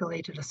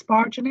pegylated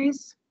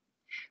asparaginase.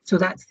 So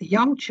that's the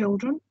young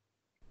children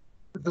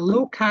with the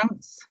low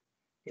counts,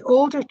 the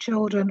older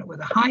children with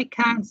the high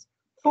counts,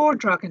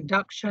 4-drug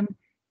induction,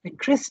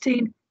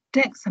 vincristine,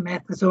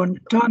 dexamethasone,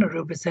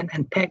 daunorubicin,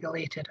 and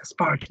pegylated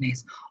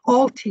asparaginase.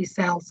 All T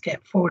cells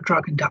get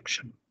 4-drug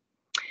induction.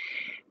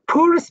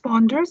 Poor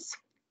responders,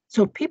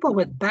 So people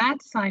with bad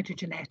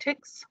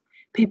cytogenetics,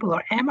 people who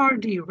are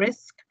MRD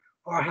risk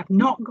or have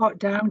not got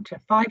down to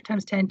 5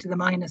 times 10 to the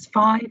minus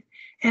 5,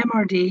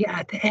 MRD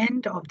at the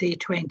end of day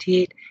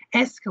 28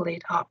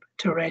 escalate up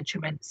to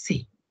regimen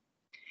C,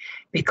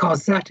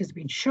 because that has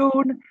been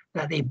shown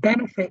that they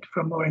benefit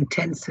from more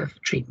intensive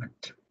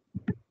treatment.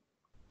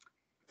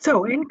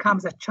 So in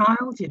comes a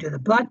child, you do the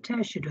blood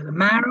test, you do the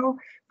marrow,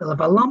 they'll have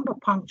a lumbar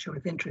puncture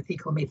with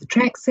intrathecal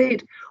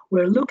methotrexate.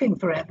 We're looking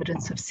for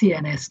evidence of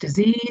CNS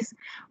disease,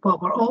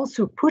 but we're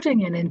also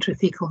putting in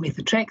intrathecal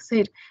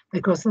methotrexate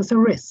because there's a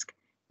risk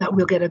that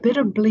we'll get a bit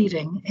of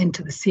bleeding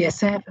into the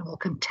CSF and will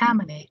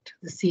contaminate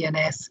the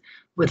CNS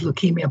with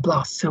leukemia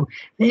blasts. So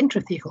the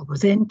intrathecal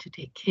goes in to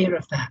take care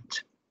of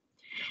that.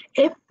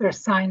 If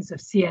there's signs of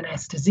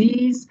CNS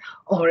disease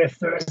or if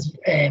there's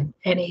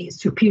any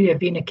superior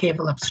vena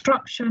cava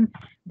obstruction,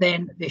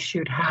 then they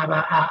should have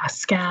a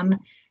scan,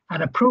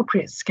 an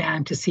appropriate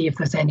scan to see if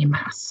there's any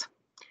mass.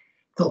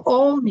 They'll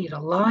all need a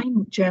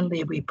line.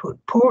 Generally, we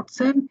put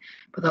ports in,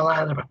 but they'll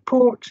either have a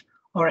port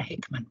or a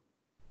Hickman.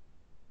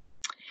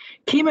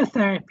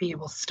 Chemotherapy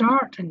will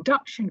start.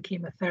 Induction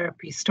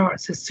chemotherapy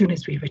starts as soon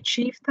as we've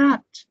achieved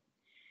that.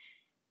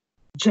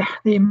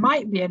 They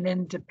might be an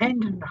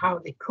independent of how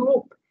they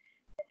cope,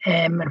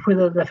 and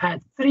whether they've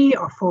had 3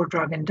 or 4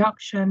 drug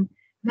induction.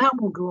 That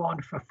will go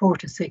on for 4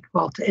 to 6,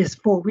 well, it is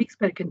 4 weeks,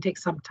 but it can take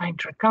some time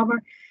to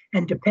recover,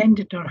 and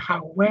dependent on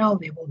how well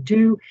they will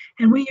do.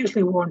 And we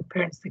usually warn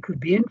parents they could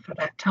be in for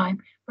that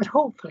time, but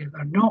hopefully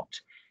they're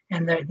not,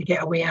 and they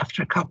get away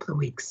after a couple of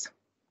weeks.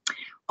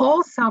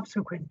 All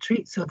subsequent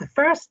so the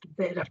first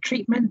bit of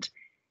treatment,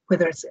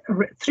 whether it's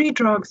 3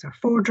 drugs or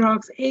 4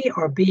 drugs, A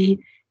or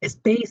B, is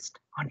based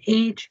on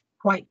age,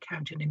 white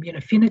count, and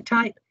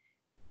immunophenotype.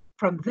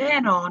 From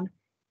then on,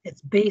 it's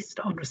based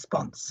on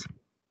response.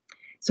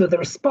 So the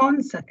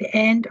response at the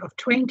end of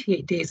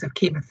 28 days of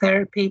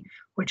chemotherapy,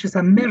 which is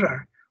a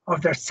mirror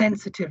of their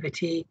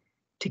sensitivity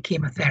to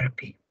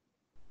chemotherapy.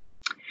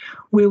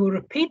 We will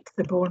repeat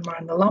the bone marrow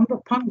and the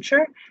lumbar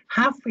puncture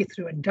halfway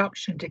through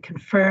induction to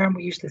confirm,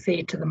 we usually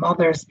say to the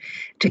mothers,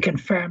 to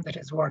confirm that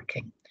it's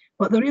working.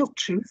 But the real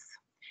truth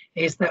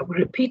is that we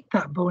repeat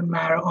that bone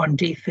marrow on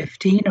day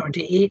 15 or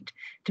day 8,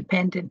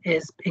 dependent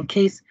is in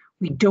case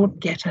we don't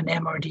get an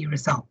MRD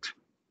result.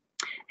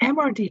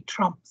 MRD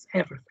trumps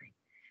everything.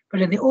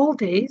 But in the old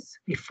days,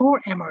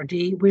 before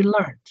MRD, we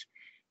learned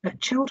that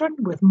children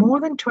with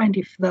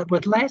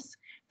with less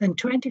than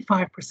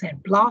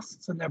 25%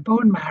 blasts in their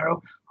bone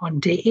marrow on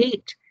day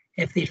 8,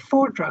 if they had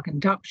 4 drug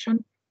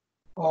induction,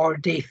 or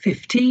day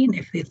 15,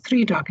 if they had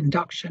 3 drug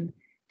induction,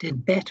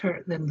 did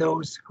better than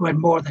those who had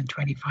more than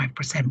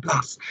 25%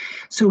 blasts.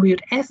 So we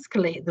would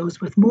escalate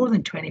those with more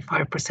than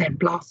 25%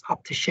 blasts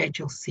up to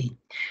Schedule C.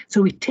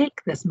 So we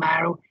take this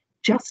marrow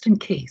just in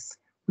case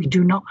we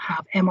do not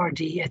have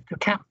MRD, if we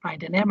can't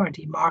find an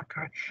MRD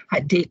marker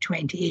at day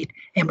 28,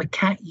 and we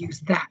can't use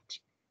that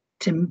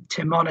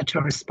to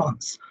monitor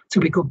response. So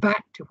we go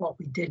back to what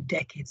we did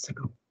decades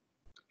ago.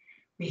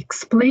 We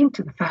explain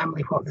to the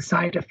family what the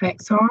side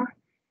effects are.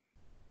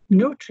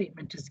 No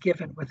treatment is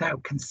given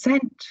without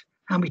consent,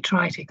 and we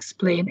try to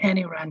explain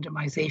any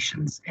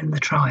randomizations in the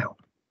trial.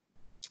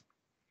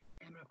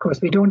 And of course,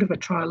 we don't have a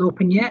trial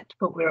open yet,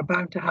 but we're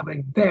about to have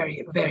a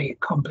very, very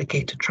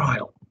complicated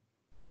trial.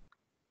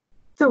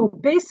 So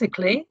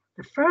basically,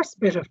 the first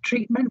bit of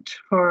treatment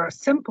for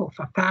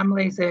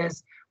families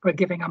is we're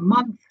giving a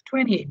month,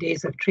 28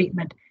 days of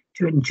treatment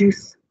to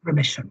induce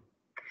remission.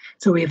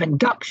 So we have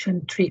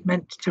induction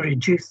treatment to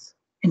induce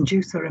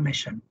a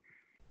remission.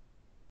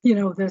 You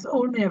know, there's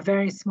only a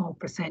very small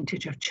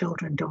percentage of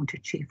children don't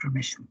achieve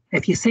remission.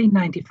 If you say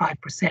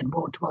 95%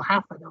 won't, well,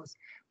 half of those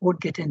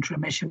won't get into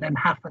remission and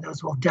half of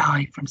those will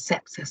die from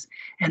sepsis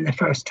in the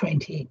first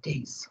 28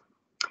 days.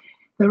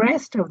 The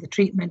rest of the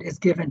treatment is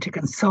given to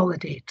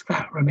consolidate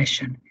that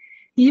remission.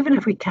 Even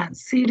if we can't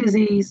see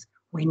disease,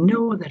 we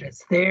know that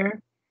it's there.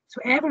 So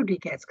everybody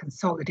gets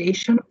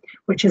consolidation,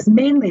 which is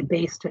mainly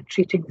based at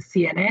treating the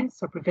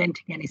CNS or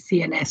preventing any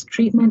CNS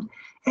treatment.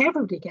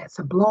 Everybody gets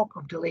a block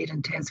of delayed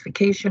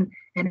intensification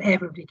and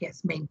everybody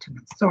gets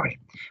maintenance.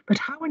 But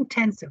how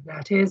intensive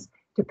that is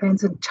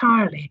depends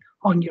entirely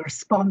on your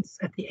response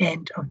at the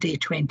end of day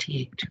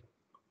 28.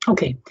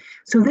 Okay,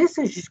 so this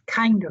is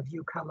kind of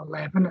UCAL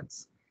 11.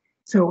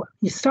 So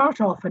you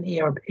start off in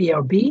A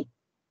or B,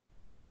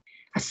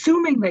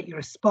 assuming that you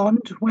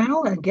respond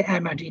well and get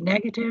MRD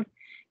negative.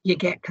 You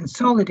get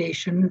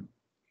consolidation,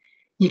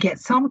 you get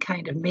some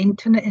kind of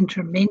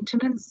interim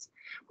maintenance,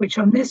 which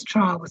on this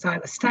trial was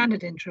either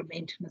standard interim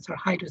maintenance or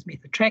high-dose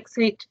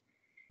methotrexate.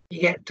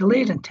 You get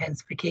delayed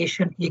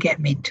intensification, you get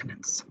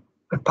maintenance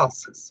with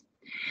pulses.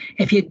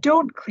 If you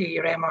don't clear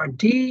your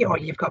MRD or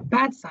you've got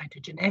bad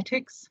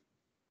cytogenetics,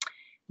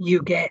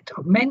 you get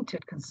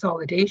augmented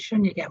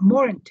consolidation, you get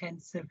more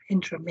intensive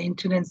interim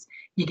maintenance,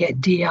 you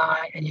get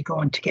DI, and you go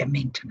on to get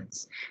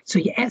maintenance. So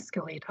you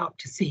escalate up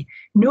to C.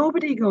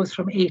 Nobody goes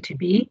from A to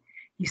B.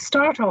 You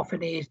start off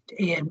in A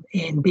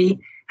and B,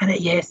 and then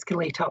you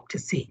escalate up to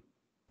C.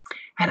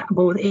 And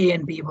both A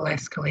and B will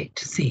escalate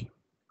to C.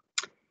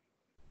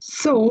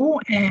 So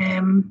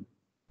I'm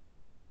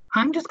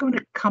just going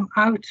to come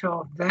out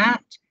of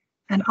that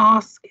and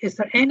ask, is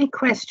there any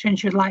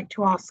questions you'd like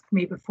to ask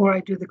me before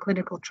I do the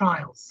clinical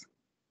trials?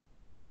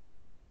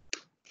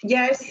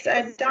 Yes,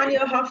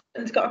 Daniel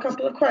Houghton's got a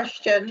couple of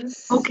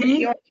questions. Okay.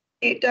 You want to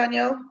mute,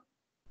 Daniel?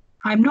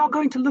 I'm not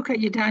going to look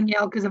at you,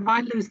 Danielle, because if I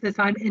lose this,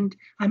 I'm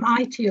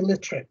IT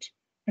illiterate,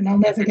 and I'll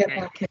never get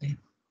back in.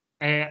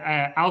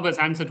 Albert's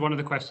answered one of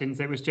the questions.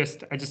 It was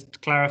just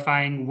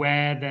clarifying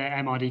where the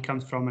MRD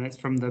comes from, and it's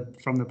from the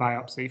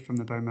biopsy, from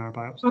the bone marrow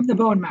biopsy. From the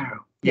bone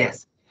marrow,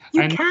 yes.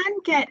 You can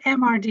get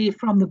MRD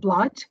from the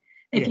blood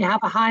if you have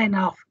a high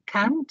enough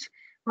count,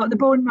 but the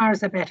bone marrow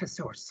is a better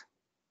source.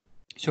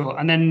 Sure.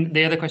 And then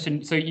the other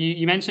question, so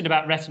you mentioned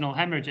about retinal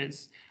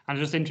hemorrhages. I'm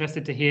just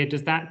interested to hear,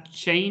 does that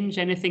change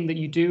anything that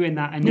you do in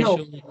that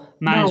initial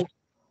management?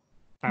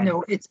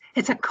 No,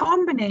 it's a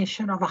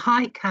combination of a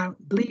high count,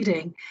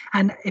 bleeding,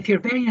 and if you're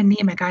very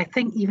anemic, I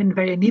think even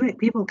very anemic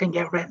people can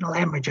get retinal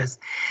hemorrhages.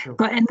 Sure.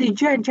 And they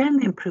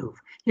generally improve.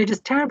 You're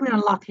just terribly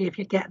unlucky if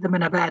you get them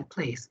in a bad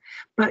place.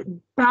 But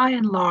by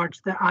and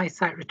large, the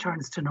eyesight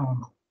returns to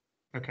normal.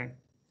 Okay.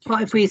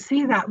 But if we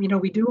see that, we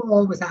do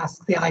always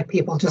ask the eye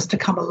people just to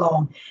come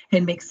along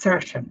and make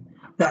certain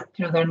that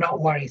they're not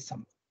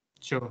worrisome.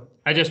 Sure.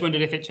 I just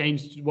wondered if it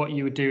changed what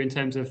you would do in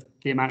terms of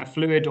the amount of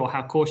fluid or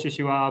how cautious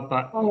you are,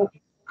 but...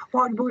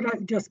 What would I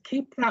just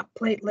keep that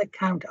platelet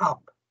count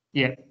up?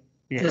 Yeah.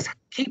 Just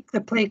keep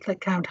the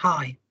platelet count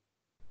high.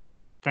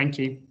 Thank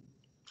you.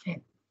 Okay.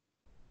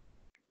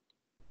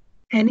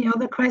 Any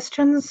other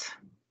questions?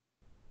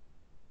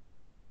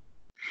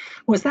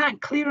 Was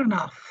that clear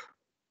enough?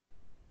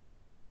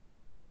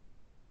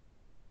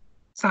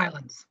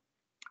 Silence.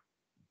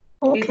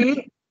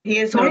 Okay. He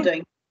is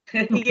nodding.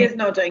 He is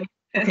nodding.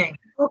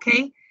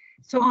 Okay.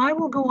 So I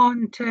will go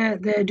on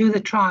to do the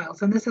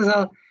trials, and this is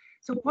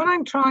so what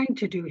I'm trying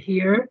to do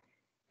here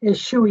is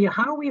show you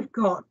how we've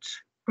got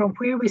from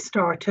where we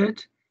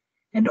started,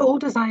 and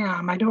old as I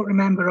am, I don't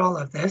remember all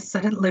of this, I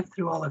didn't live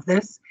through all of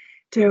this,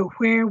 to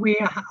where we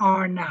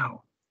are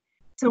now.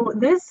 So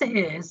this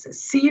is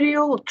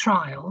serial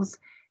trials,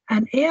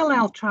 and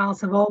ALL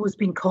trials have always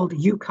been called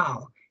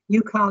UCAL,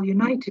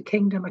 United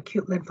Kingdom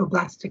Acute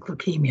Lymphoblastic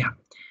Leukemia.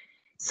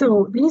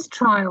 So these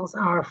trials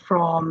are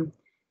from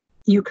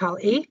UCAL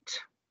 8,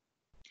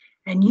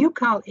 and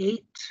UCAL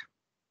 8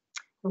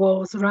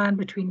 was ran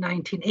between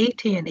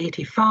 1980 and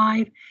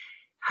 85,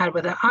 had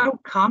with the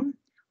outcome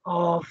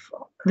of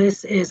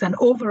this is an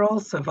overall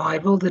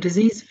survival. The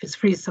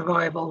disease-free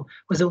survival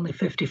was only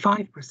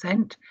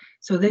 55%.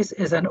 So this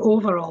is an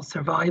overall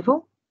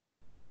survival.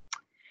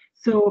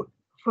 So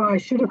I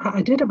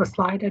did have a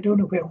slide, I don't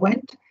know where it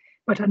went,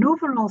 but an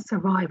overall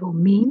survival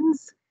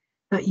means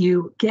that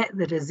you get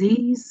the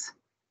disease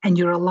and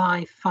you're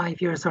alive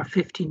 5 years or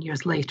 15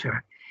 years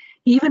later.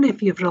 Even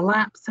if you've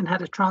relapsed and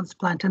had a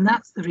transplant, and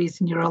that's the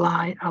reason you're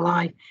alive,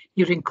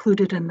 you're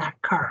included in that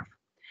curve.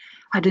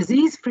 A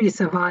disease-free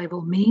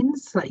survival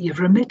means that you've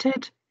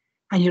remitted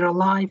and you're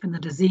alive and the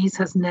disease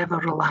has never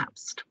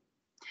relapsed.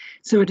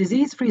 So a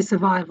disease-free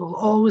survival will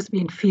always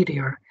be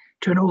inferior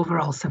to an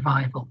overall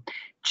survival.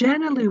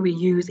 Generally, we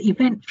use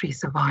event-free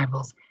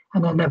survivals,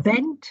 and an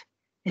event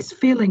is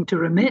failing to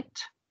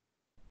remit,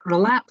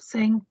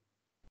 relapsing,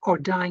 or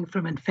dying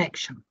from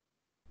infection.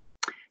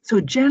 So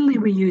generally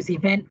we use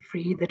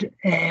event-free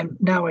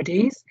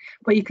nowadays,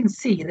 but you can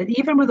see that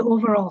even with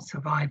overall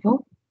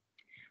survival,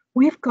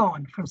 we've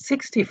gone from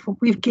 64,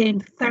 we've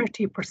gained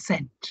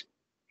 30%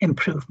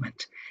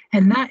 improvement.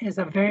 And that is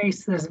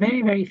there's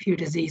very, very few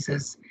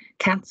diseases,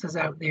 cancers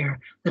out there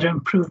that are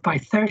improved by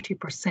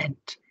 30%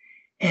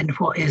 in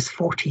what is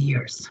 40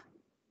 years.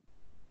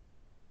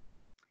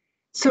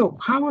 So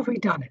how have we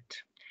done it?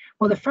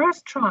 Well, the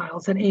first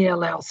trials in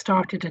ALL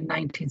started in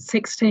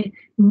 1960.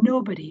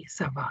 Nobody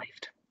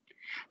survived.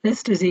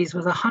 This disease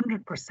was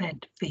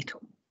 100%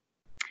 fatal.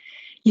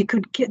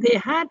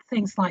 They had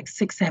things like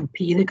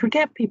 6MP, they could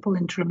get people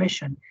into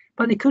remission,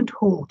 but they couldn't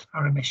hold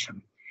a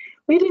remission.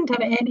 We didn't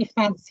have any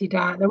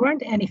there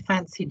weren't any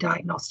fancy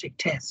diagnostic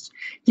tests.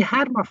 You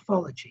had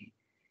morphology.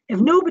 If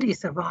nobody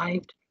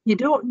survived, you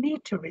don't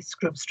need to risk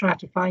group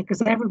stratify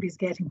because everybody's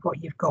getting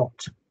what you've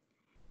got.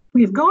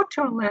 We've got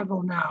to a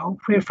level now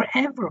where for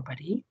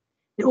everybody,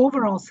 the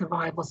overall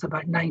survival is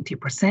about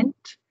 90%.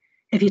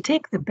 If you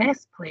take the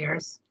best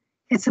players,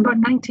 it's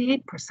about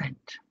 98%.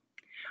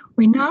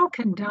 We now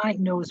can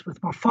diagnose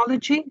with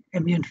morphology,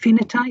 immune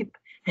phenotype,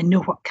 and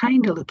know what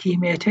kind of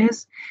leukemia it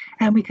is,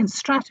 and we can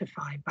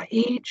stratify by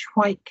age,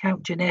 white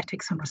count,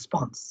 genetics, and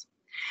response.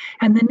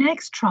 And the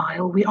next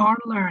trial, we are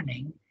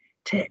learning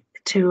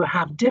to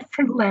have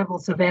different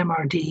levels of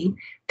MRD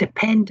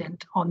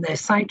dependent on the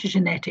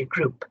cytogenetic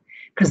group,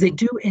 because they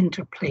do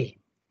interplay.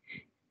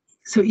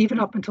 So even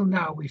up until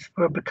now,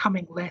 we're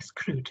becoming less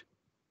crude.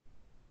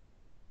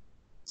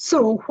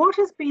 So what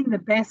has been the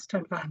best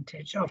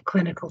advantage of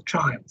clinical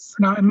trials?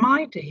 Now, in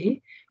my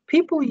day,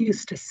 people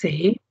used to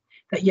say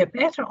that you're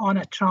better on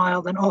a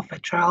trial than off a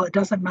trial. It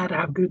doesn't matter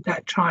how good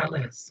that trial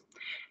is,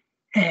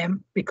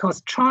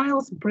 because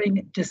trials bring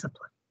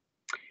discipline.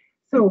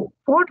 So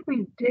what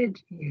we did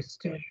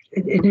used to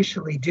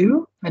initially,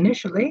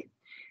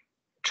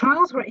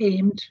 trials were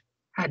aimed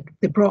at,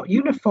 they brought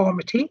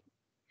uniformity,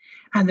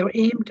 and they were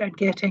aimed at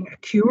getting a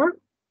cure.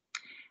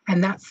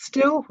 And that's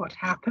still what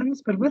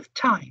happens, but with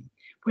time,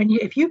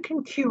 if you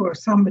can cure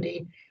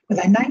somebody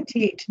with a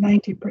 98 to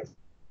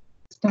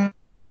 90%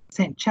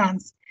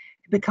 chance,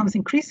 it becomes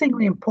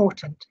increasingly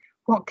important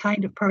what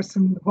kind of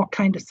person, what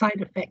kind of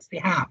side effects they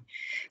have.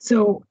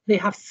 So they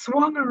have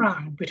swung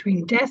around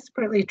between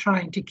desperately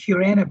trying to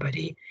cure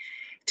anybody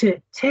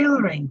to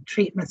tailoring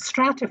treatment,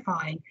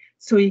 stratifying,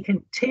 so you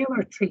can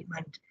tailor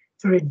treatment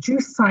to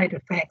reduce side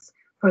effects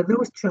for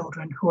those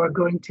children who are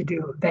going to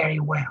do very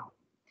well.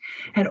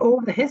 And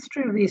over the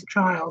history of these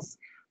trials,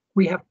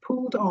 we have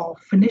pulled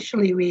off.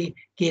 Initially, we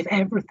gave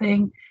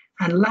everything,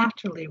 and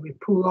latterly we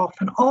pull off.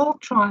 And all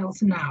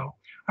trials now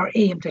are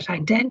aimed at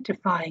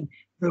identifying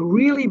the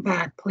really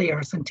bad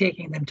players and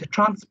taking them to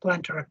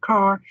transplant or a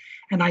CAR,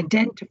 and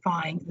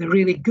identifying the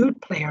really good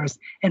players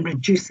and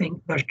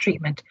reducing their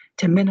treatment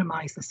to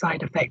minimize the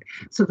side effect.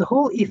 So the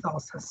whole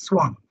ethos has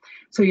swung.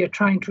 So you're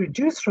trying to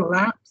reduce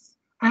relapse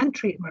and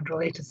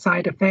treatment-related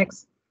side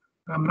effects.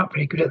 I'm not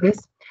very good at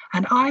this.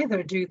 And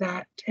either do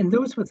that in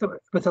those with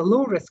a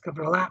low risk of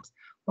relapse,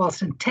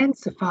 whilst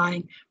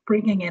intensifying,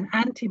 bringing in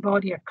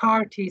antibody, a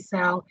CAR T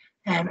cell,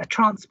 and a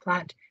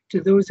transplant to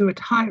those who are at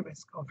high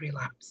risk of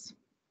relapse.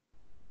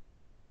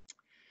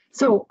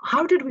 So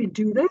how did we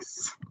do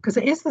this? Because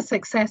it is the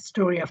success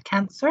story of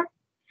cancer.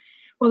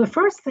 Well, the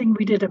first thing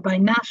we did it by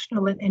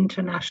national and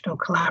international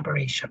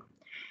collaboration.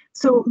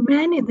 So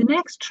the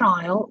next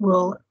trial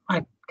will,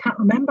 I can't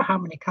remember how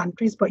many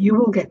countries, but you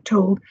will get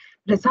told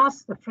that it's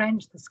us, the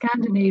French, the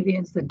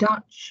Scandinavians, the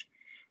Dutch,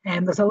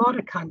 and there's a lot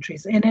of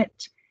countries in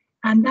it.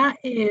 And that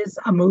is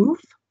a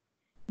move.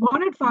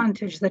 One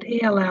advantage that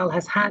ALL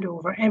has had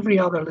over every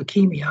other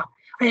leukemia,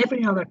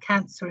 every other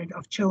cancer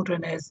of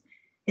children is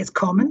it's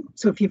common.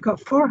 So if you've got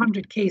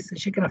 400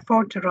 cases, you can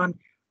afford to run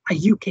a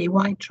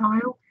UK-wide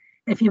trial.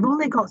 If you've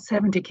only got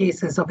 70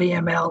 cases of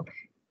AML,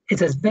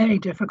 it is very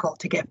difficult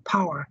to get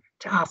power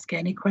to ask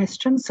any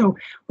questions. So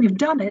we've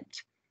done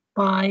it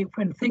by,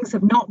 when things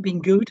have not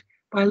been good,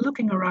 by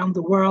looking around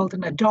the world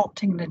and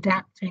adopting and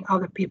adapting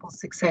other people's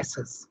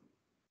successes.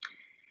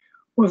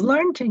 We've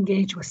learned to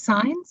engage with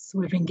science,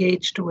 we've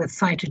engaged with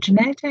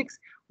cytogenetics,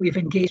 we've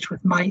engaged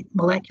with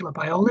molecular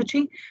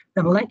biology.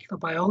 The molecular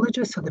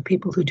biologists are the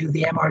people who do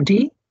the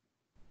MRD.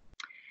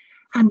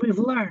 And we've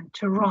learned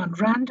to run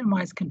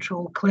randomized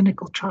controlled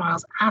clinical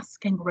trials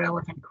asking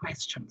relevant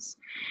questions.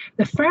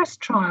 The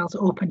first trials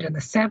opened in the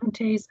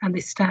 70s and they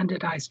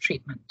standardized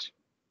treatment.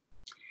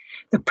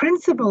 The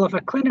principle of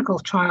a clinical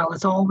trial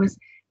is always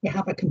you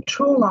have a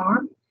control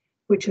arm,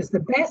 which is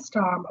the best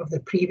arm of the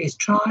previous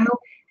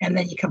trial, and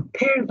then you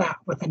compare that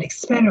with an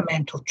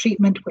experimental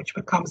treatment, which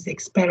becomes the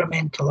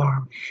experimental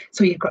arm.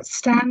 So you've got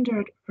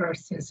standard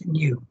versus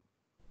new.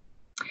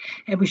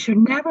 And we should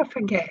never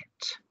forget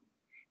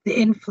the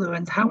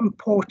influence, how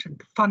important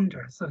the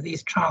funders of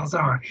these trials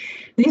are.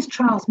 These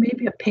trials may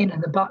be a pain in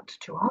the butt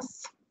to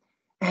us,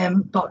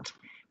 but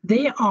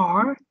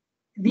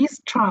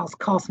these trials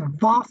cost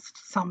vast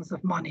sums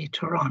of money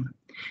to run.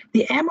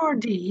 The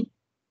MRD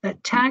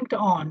that tagged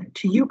on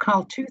to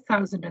UCAL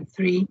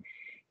 2003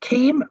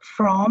 came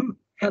from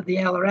the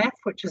LRF,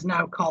 which is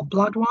now called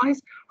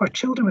Bloodwise, or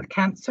Children with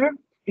Cancer,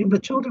 the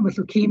Children with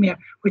Leukemia,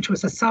 which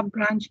was a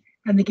sub-branch,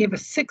 and they gave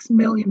us £6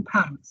 million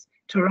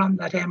to run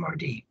that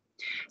MRD.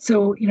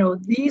 So,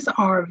 these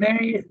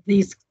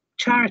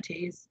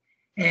charities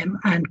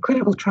and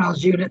clinical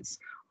trials units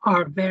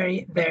are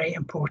very, very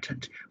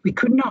important. We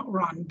could not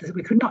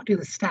do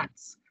the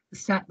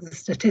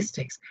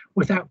statistics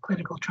without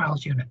clinical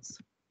trials units.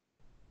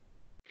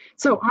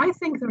 So I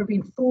think there have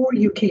been 4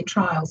 UK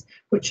trials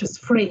which has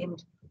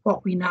framed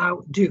what we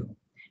now do.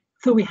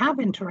 So we have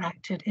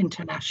interacted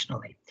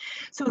internationally.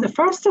 So the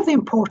first of the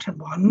important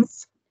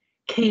ones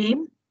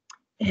came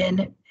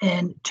in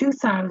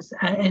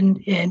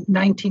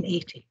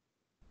 1980.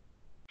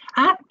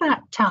 At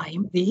that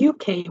time, the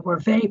UK were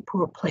very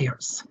poor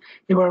players.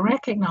 They were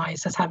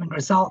recognized as having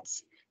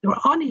results. They were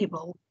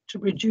unable to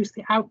produce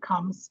the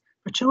outcomes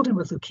for children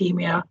with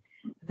leukemia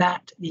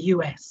that the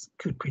US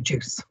could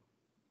produce.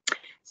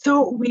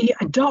 So we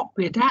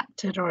adopted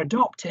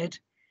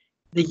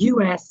the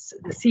US,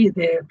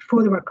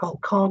 before they were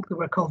called COG, they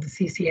were called the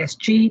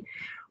CCSG.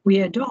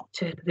 We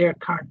adopted their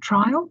current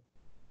trial,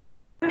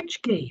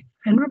 which gave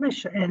in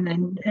remission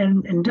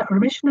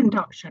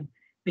induction,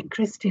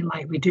 vincristine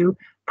like we do,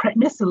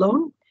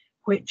 prednisolone,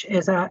 which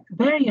is a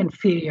very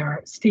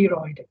inferior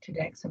steroid to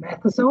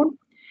dexamethasone.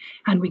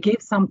 And we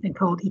gave something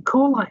called E.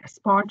 coli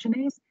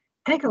asparaginase.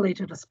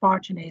 Pegylated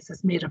asparaginase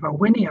is made of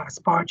Erwinia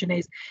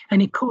asparaginase,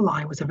 and E.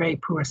 coli was a very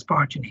poor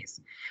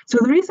asparaginase. So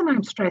the reason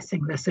I'm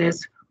stressing this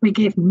is we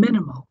gave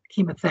minimal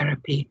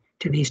chemotherapy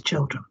to these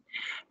children.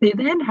 They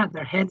then had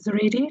their heads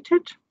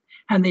irradiated,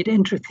 and they'd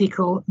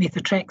intrathecal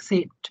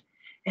methotrexate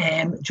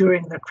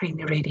during their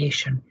cranial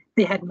radiation.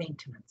 They had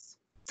maintenance.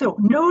 So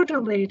no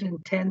delayed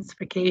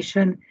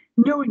intensification,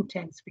 no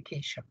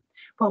intensification.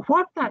 But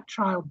what that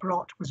trial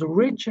brought was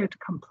rigid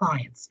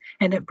compliance,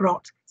 and it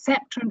brought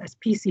Septrin as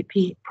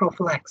PCP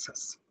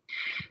prophylaxis.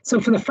 So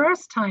for the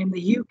first time,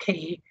 the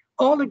UK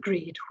all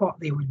agreed what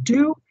they would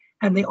do,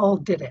 and they all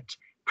did it.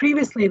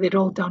 Previously, they'd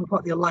all done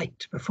what they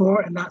liked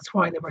before, and that's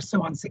why they were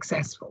so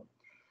unsuccessful.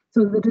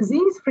 So the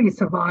disease-free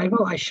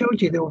survival, I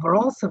showed you the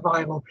overall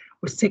survival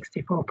was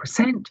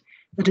 64%.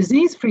 The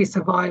disease-free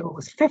survival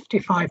was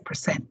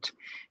 55%.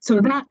 So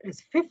that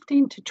is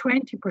 15 to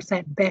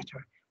 20%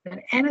 better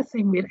than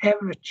anything we had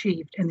ever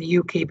achieved in the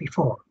UK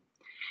before.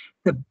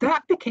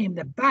 That became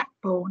the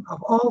backbone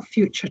of all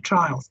future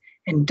trials: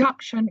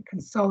 induction,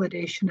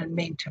 consolidation, and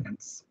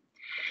maintenance.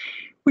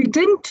 We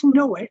didn't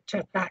know it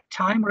at that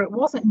time, or it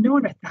wasn't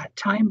known at that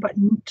time, but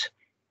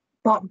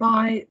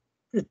by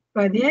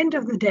the end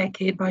of the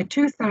decade, by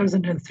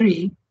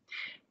 2003,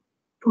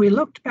 we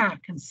looked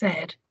back and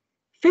said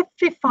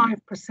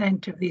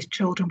 55% of these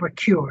children were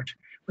cured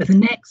with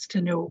next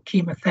to no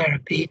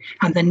chemotherapy,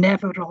 and they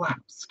never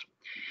relapsed.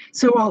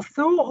 So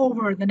although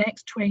over the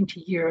next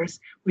 20 years,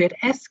 we had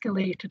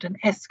escalated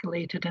and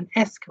escalated and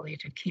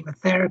escalated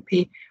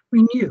chemotherapy,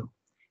 we knew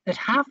that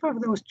half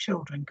of those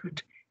children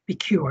could be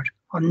cured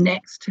on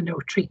next to no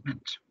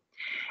treatment.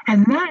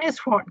 And that is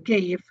what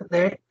gave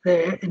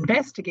the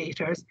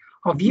investigators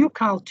of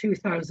UCAL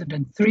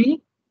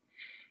 2003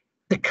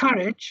 the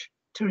courage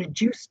to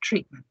reduce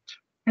treatment.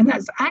 And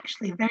that's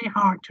actually very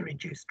hard to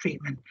reduce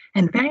treatment,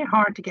 and very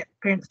hard to get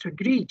parents to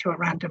agree to a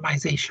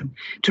randomization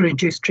to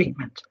reduce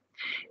treatment.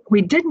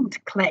 We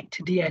didn't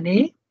collect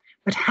DNA,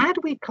 but had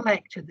we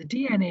collected the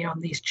DNA on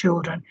these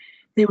children,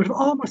 they would have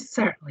almost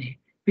certainly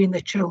been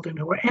the children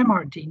who were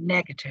MRD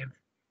negative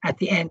at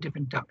the end of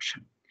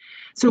induction.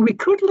 So we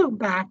could look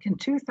back in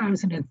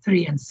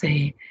 2003 and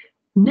say,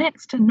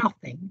 next to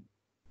nothing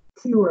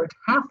cured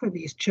half of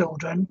these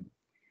children,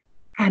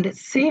 and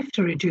it's safe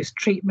to reduce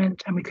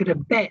treatment, and we could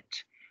have bet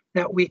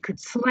that we could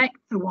select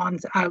the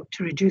ones out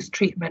to reduce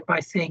treatment by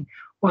saying,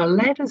 well,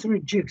 let us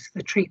reduce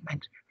the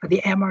treatment for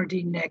the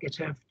MRD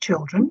negative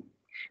children,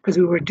 because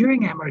we were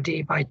doing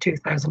MRD by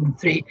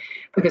 2003,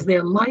 because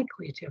they're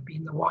likely to have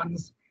been the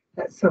ones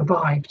that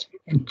survived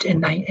in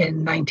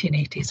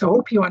 1980. So I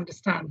hope you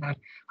understand that.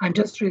 I'm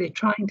just really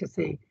trying to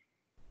say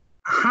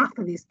half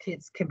of these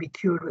kids can be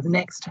cured with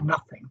next to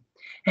nothing.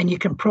 And you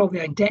can probably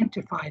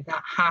identify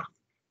that half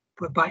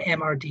by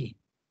MRD.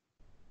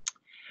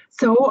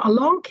 So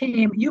along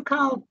came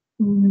UCAL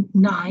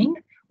 9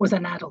 was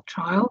an adult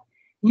trial.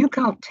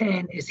 UCAL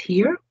 10 is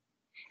here,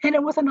 and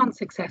it was an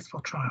unsuccessful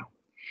trial.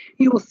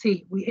 You will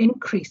see we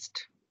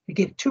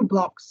gave 2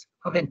 blocks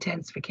of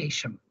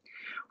intensification.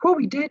 What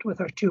we did with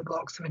our 2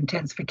 blocks of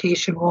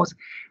intensification was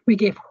we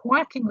gave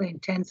whackingly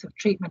intensive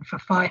treatment for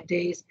 5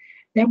 days,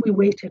 then we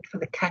waited for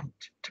the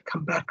count to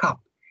come back up.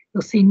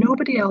 You'll see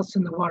nobody else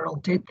in the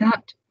world did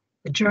that.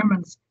 The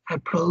Germans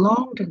had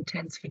prolonged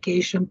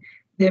intensification,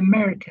 the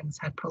Americans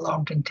had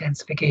prolonged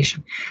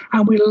intensification,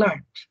 and we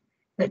learned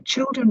that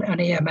children on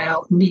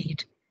AML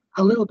need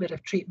a little bit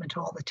of treatment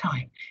all the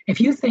time. If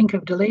you think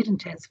of delayed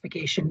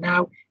intensification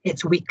now,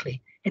 it's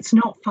weekly. It's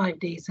not 5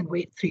 days and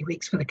wait 3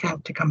 weeks for the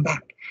count to come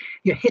back.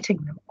 You're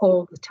hitting them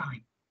all the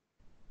time.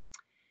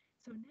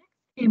 So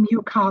next came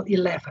UCAL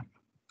 11.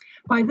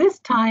 By this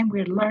time, we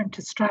had learned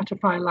to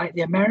stratify like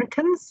the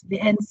Americans, the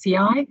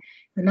NCI,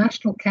 the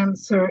National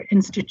Cancer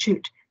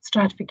Institute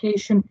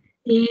stratification,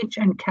 age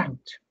and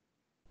count.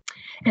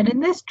 And in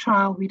this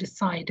trial, we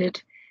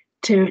decided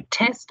to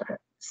test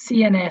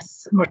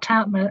CNS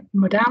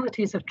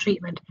modalities of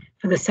treatment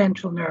for the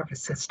central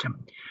nervous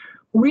system.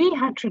 We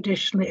had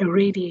traditionally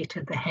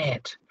irradiated the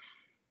head.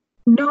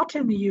 Not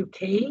in the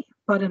UK,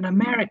 but in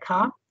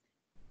America,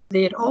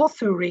 they had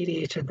also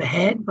irradiated the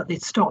head, but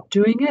they'd stopped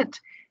doing it.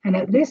 And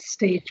at this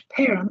stage,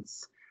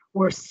 parents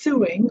were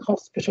suing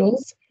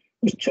hospitals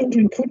whose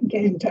children couldn't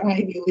get into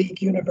Ivy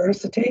League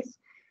universities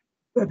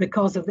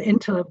because of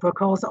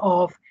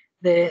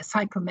the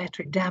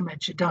psychometric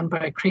damage done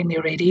by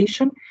cranial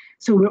radiation.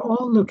 So we're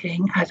all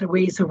looking at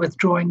ways of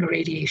withdrawing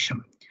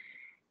radiation.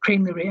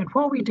 And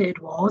what we did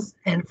was,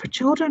 and for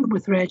children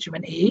with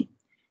regimen A,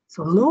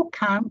 so low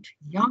count,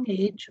 young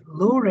age,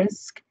 low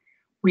risk,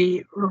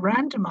 we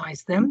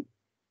randomized them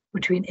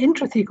between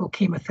intrathecal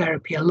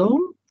chemotherapy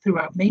alone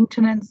throughout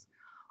maintenance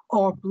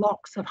or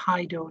blocks of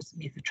high-dose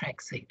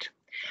methotrexate.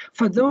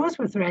 For those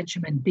with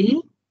regimen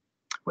B,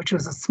 which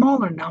was a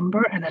smaller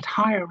number and at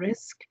higher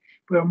risk,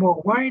 we were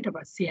more worried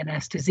about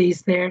CNS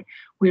disease there,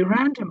 we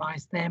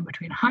randomized them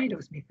between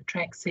high-dose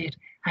methotrexate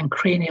and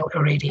cranial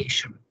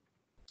irradiation.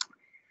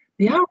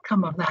 The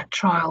outcome of that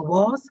trial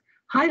was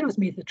high-dose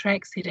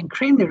methotrexate and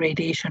cranial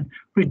irradiation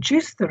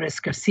reduced the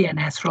risk of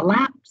CNS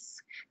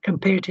relapse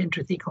compared to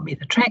intrathecal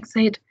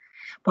methotrexate,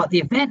 but the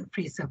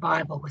event-free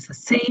survival was the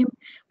same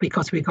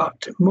because we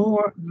got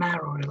more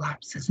marrow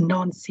relapses,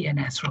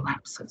 non-CNS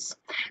relapses.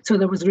 So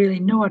there was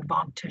really no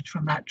advantage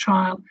from that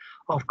trial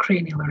of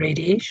cranial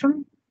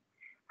irradiation,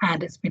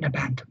 and it's been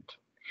abandoned.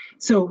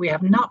 So we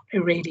have not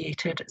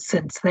irradiated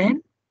since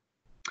then.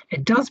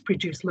 It does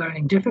produce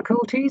learning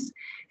difficulties.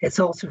 It's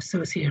also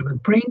associated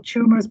with brain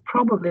tumors,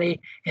 probably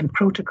in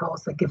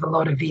protocols that give a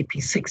lot of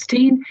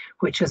VP16,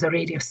 which is a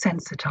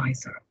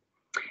radiosensitizer.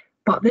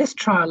 But this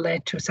trial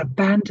led to us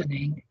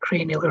abandoning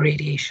cranial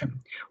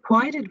irradiation.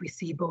 Why did we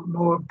see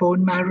more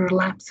bone marrow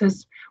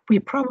relapses? We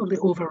probably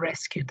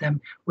over-rescued them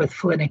with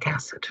folinic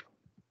acid.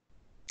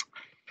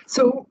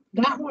 So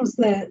that was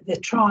the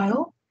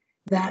trial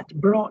that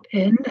brought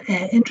in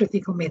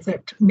intrathecal made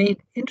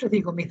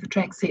intrathecal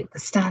methotrexate the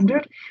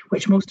standard,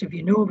 which most of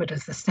you know of it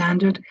as the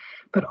standard,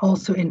 but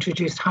also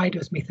introduced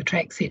high-dose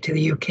methotrexate to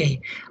the UK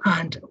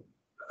and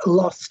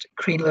lost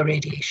cranial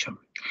irradiation.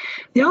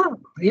 The other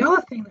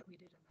thing that we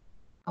did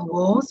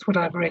was what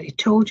I've already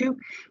told you.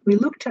 We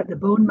looked at the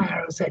bone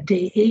marrows at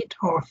day 8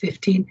 or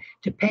 15,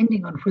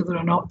 depending on whether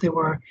or not there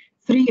were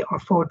 3 or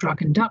 4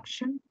 drug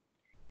induction,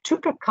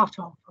 took a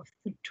cutoff of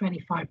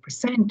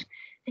 25%,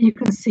 and you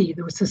can see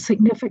there was a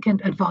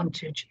significant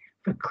advantage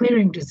for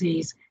clearing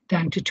disease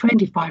down to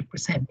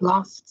 25%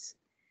 blasts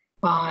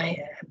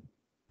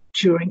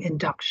during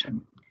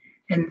induction.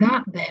 And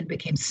that then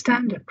became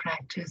standard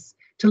practice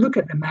to look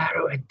at the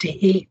marrow at day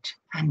 8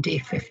 and day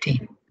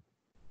 15.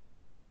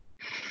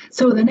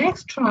 So the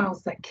next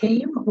trials that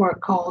came were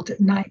called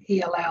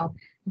ALL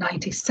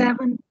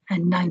 97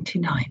 and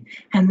 99,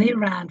 and they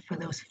ran for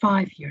those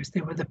 5 years. They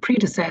were the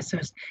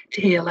predecessors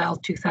to ALL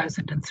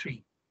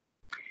 2003.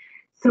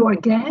 So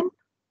again,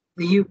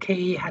 the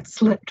UK had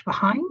slipped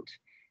behind,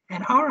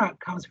 and our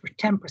outcomes were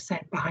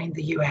 10% behind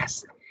the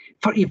US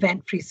for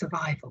event-free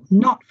survival,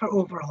 not for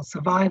overall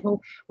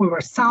survival. We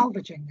were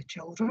salvaging the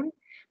children,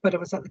 but it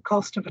was at the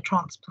cost of a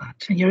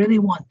transplant, and you really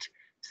want to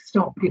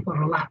stop people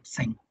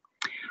relapsing.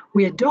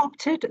 We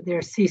adopted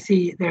their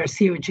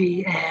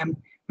COG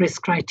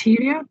risk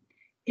criteria,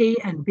 A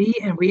and B,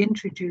 and we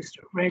introduced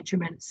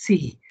regimen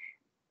C,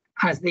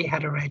 as they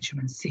had a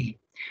regimen C.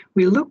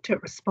 We looked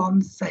at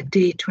response at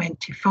day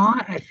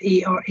 25, at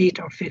 8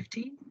 or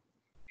 15.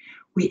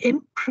 We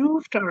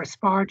improved our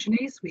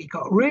asparginase. We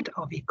got rid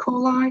of E.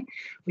 coli.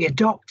 We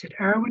adopted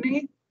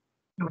Erwinia.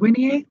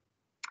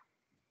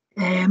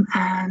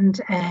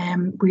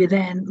 We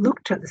then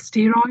looked at the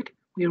steroid.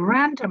 We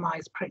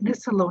randomized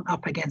prednisolone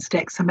up against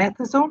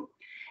dexamethasone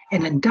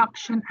in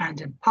induction and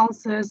in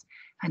pulses,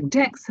 and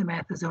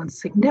dexamethasone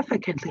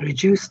significantly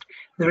reduced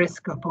the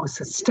risk of both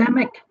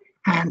systemic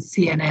and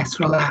CNS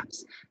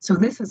relapse. So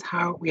this is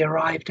how we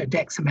arrived at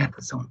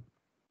dexamethasone.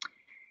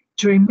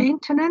 During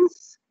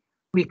maintenance,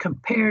 we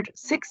compared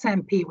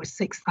 6-MP with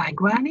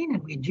 6-thioguanine,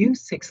 and we'd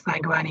used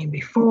 6-thioguanine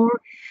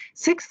before.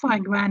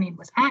 6-thioguanine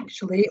was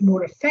actually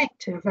more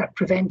effective at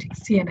preventing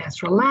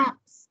CNS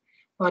relapse,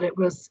 but it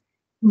was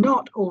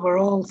not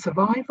overall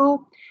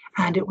survival,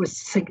 and it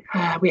was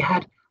we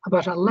had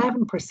about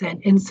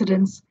 11%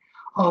 incidence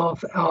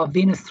of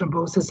venous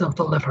thrombosis of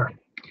the liver.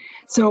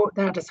 So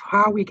that is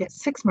how we get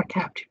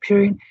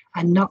 6-mercaptopurine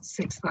and not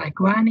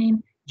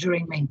 6-thioguanine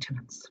during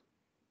maintenance.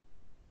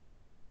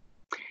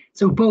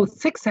 So both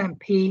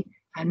 6-MP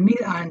and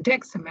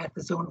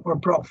dexamethasone were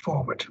brought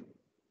forward.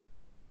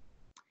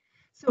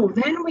 So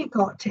then we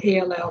got to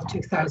ALL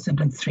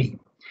 2003.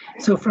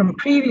 So from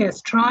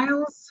previous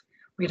trials,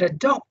 we'd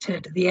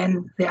adopted the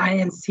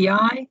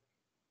INCI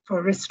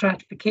for risk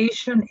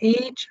stratification,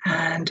 age,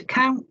 and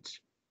count.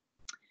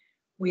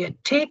 We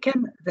had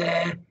taken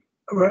the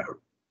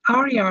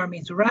RER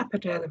means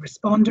rapid early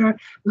responder,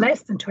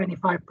 less than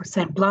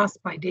 25%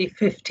 blast by day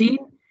 15,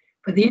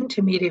 for the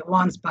intermediate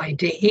ones by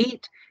day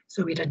 8.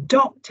 So we'd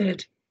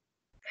adopted,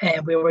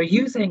 we were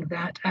using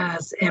that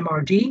as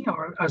MRD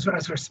or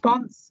as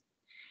response.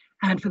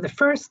 And for the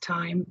first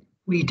time,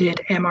 we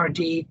did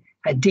MRD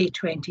at day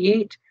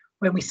 28.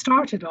 When we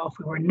started off,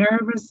 we were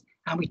nervous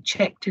and we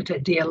checked it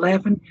at day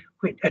 11,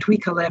 at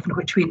week 11,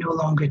 which we no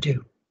longer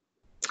do.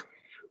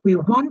 We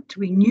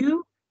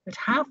knew that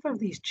half of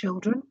these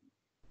children,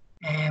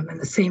 and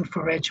the same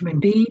for regimen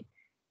B,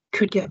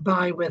 could get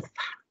by with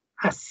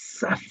a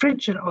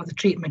fraction of the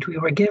treatment we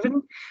were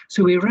given.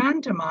 So we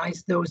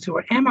randomized those who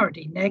were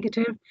MRD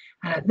negative,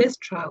 and at this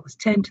trial it was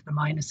 10 to the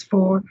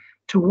 -4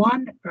 to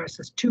 1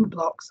 versus 2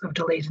 blocks of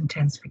delayed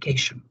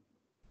intensification.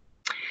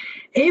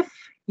 If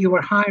you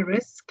were high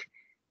risk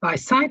by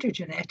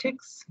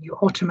cytogenetics, you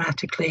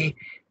automatically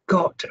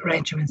got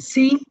regimen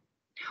C,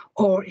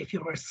 or if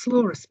you were a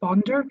slow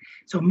responder,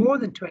 so more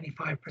than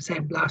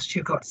 25% blast,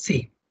 you got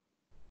C.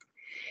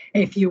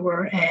 If you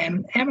were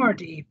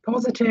MRD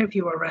positive,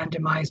 you were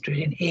randomized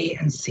between A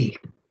and C.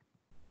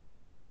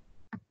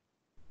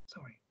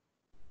 Sorry.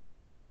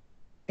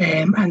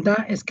 And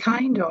that is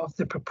kind of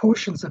the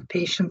proportions of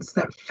patients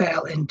that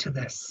fell into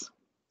this.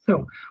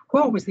 So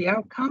what was the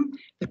outcome?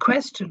 The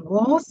question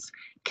was,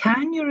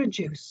 can you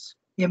reduce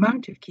the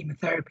amount of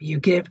chemotherapy you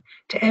give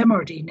to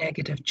MRD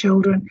negative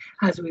children,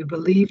 as we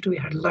believed we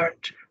had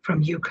learnt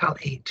from UCAL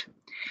 8?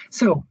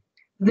 So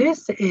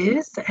this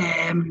is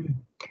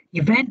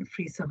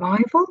event-free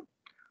survival.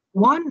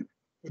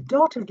 The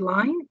dotted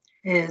line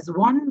is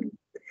 1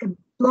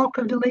 block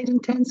of delayed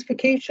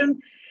intensification.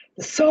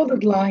 The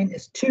solid line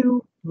is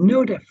 2,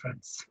 no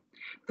difference.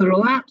 The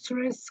relapse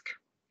risk,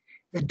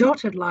 The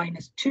dotted line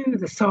is 2,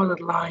 the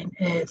solid line,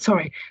 the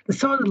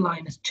solid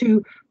line is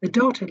 2, the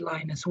dotted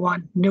line is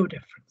 1, no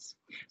difference.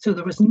 So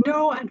there was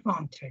no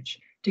advantage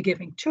to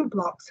giving 2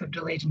 blocks of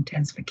delayed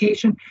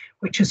intensification,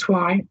 which is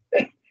why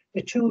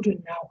the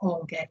children now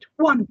all get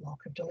 1 block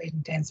of delayed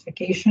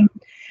intensification.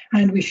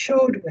 And we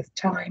showed with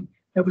time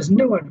there was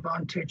no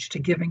advantage to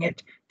giving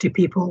it to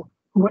people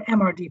who were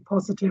MRD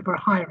positive or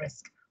high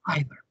risk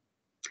either.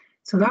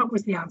 So that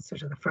was the answer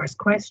to the first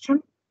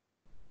question.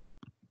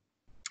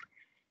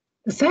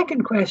 The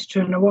second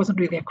question, it wasn't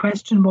really a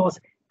question, was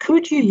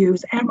could you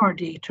use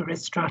MRD to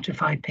risk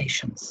stratify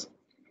patients?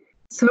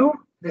 So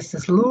this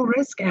is low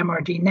risk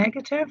MRD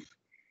negative,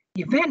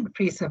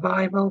 event-free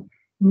survival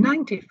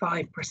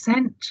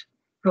 95%,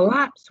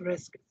 relapse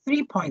risk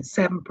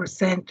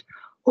 3.7%,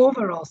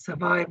 overall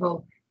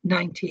survival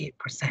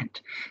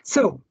 98%.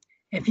 So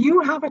if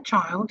you have a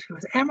child who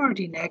is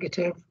MRD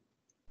negative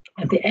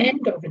at the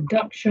end of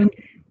induction,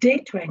 day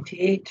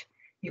 28,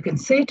 you can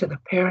say to the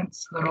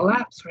parents the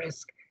relapse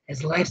risk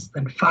is less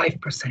than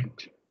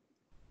 5%.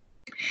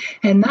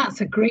 And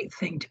that's a great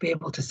thing to be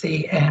able to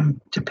say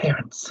to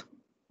parents.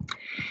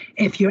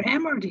 If you're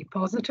MRD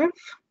positive,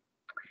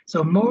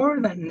 so more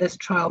than this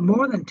trial,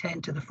 more than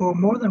 10 to the 4,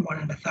 more than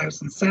 1 in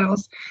 1,000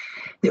 cells,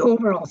 the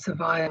overall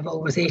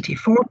survival was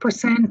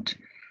 84%,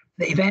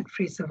 the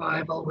event-free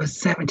survival was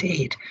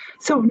 78%.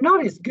 So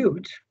not as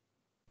good,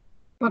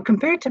 but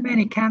compared to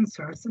many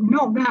cancers,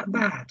 not that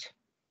bad.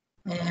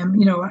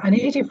 You know, an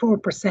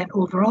 84%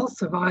 overall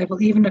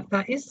survival, even if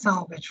that is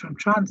salvage from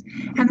trans,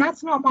 and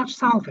that's not much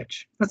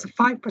salvage. That's a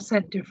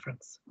 5%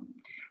 difference.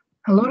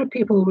 A lot of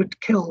people would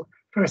kill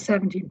for a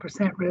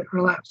 17%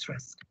 relapse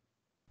risk.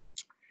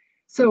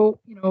 So,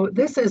 you know,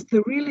 this is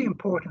the really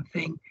important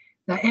thing,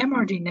 that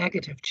MRD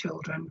negative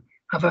children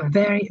have a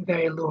very,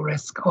 very low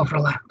risk of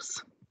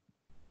relapse.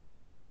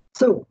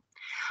 So,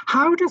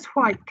 how does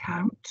white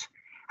count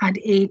and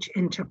age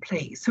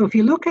interplay? So if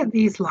you look at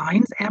these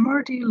lines,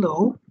 MRD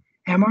low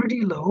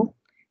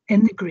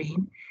in the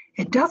green,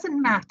 it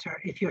doesn't matter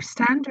if you're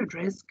standard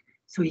risk,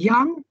 so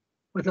young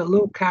with a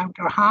low count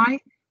or high,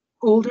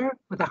 older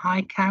with a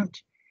high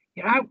count,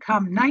 your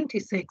outcome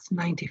 96,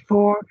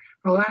 94,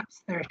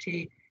 relapse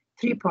 30,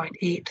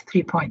 3.8,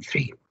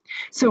 3.3.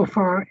 So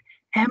for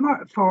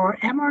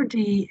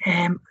MRD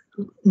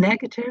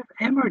negative,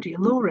 MRD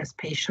low risk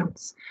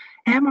patients,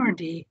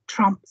 MRD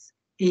trumps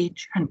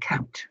age and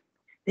count.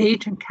 The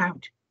age and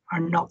count are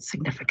not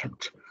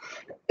significant.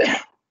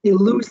 They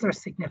lose their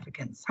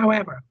significance.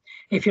 However,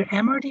 if you're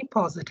MRD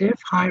positive,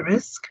 high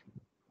risk,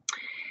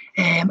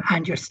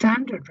 and you're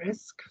standard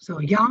risk, so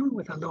young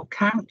with a low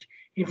count,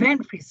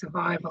 event-free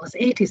survival is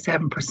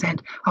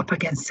 87% up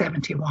against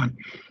 71.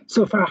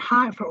 So for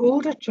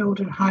older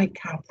children, high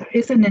count, there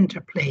is an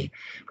interplay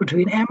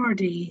between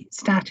MRD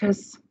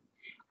status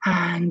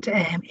and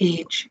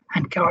age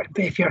and count.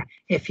 If you're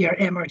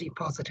MRD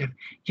positive,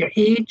 your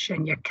age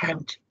and your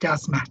count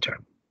does matter,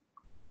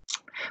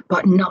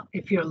 but not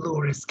if you're low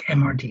risk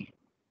MRD.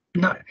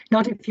 Not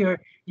if you're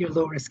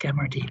low risk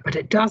MRD, but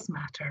it does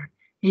matter.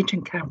 Age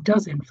and count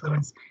does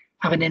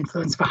have an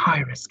influence for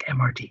high risk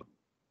MRD.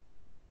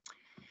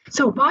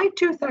 So by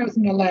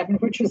 2011,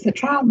 which was the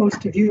trial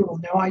most of you will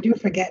know, I do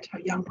forget how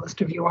young most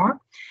of you are,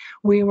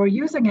 we were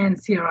using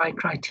NCRI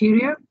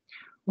criteria.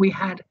 We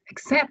had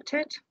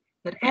accepted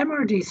that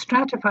MRD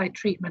stratified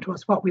treatment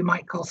was what we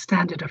might call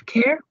standard of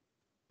care.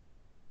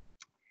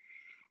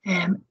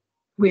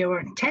 We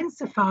were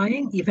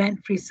intensifying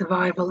event-free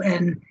survival,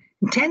 and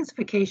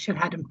intensification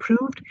had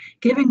improved.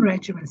 Giving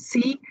regimen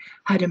C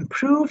had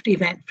improved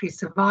event-free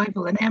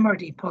survival in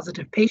MRD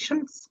positive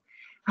patients.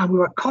 And we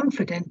were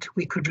confident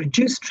we could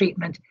reduce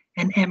treatment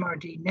in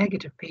MRD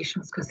negative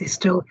patients because they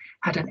still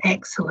had an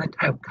excellent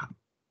outcome.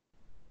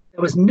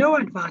 There was no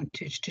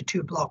advantage to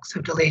 2 blocks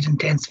of delayed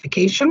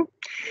intensification.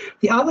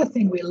 The other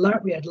thing we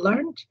had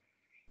learned,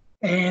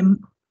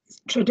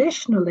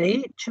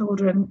 traditionally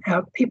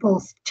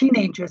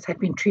teenagers had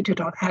been treated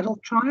on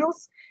adult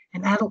trials,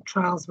 and adult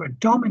trials were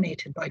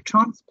dominated by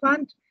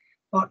transplant.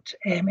 But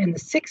in the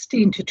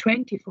 16 to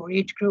 24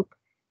 age group,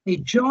 they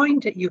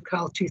joined at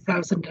UCAL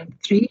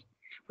 2003,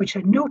 which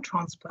had no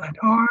transplant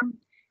arm,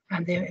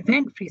 and the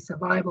event-free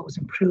survival was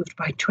improved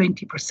by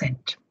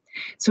 20%.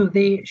 So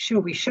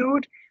we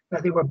showed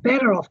that they were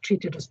better off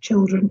treated as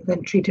children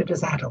than treated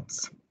as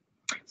adults.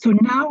 So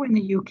now in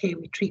the UK,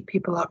 we treat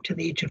people up to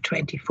the age of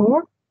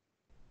 24.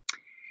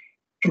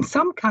 In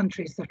some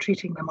countries, they're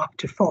treating them up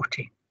to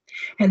 40.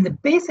 And the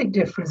basic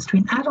difference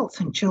between adults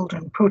and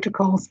children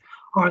protocols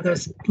are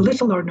there's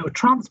little or no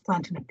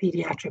transplant in a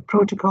pediatric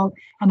protocol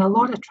and a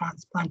lot of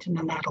transplant in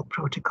an adult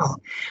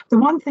protocol. The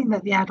one thing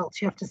that the adults,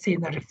 you have to say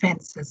in their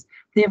defense, is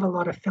they have a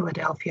lot of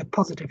Philadelphia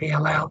positive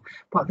ALL,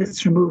 but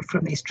that's removed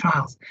from these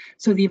trials.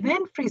 So the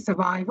event-free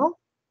survival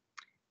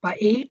by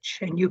age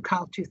in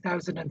UCAL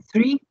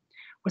 2003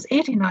 was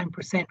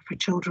 89% for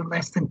children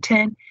less than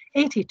 10,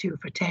 82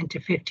 for 10 to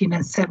 15,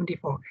 and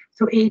 74.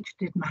 So age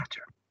did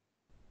matter.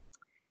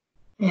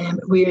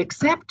 We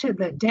accepted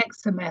that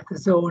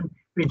dexamethasone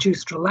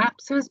reduced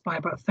relapses by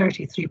about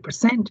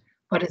 33%,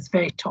 but it's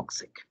very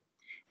toxic.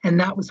 And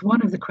that was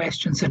one of the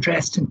questions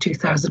addressed in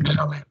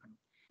 2011.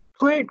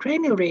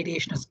 Cranial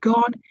radiation is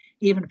gone,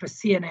 even for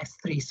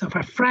CNS3. So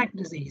for frank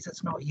disease,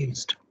 it's not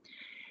used.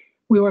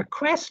 We were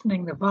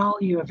questioning the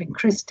value of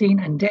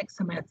vincristine and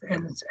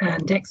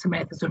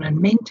dexamethasone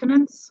in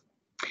maintenance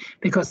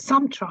because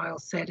some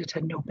trials said it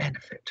had no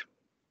benefit.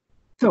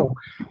 So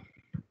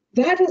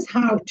that is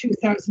how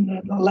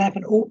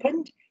 2011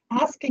 opened,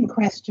 asking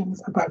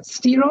questions about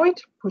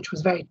steroid, which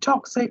was very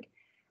toxic,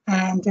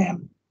 and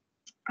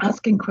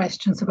asking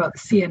questions about the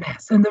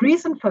CNS. And the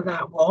reason for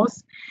that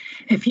was,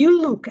 if you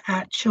look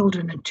at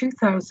children in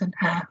 2000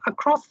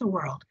 across the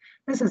world,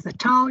 this is the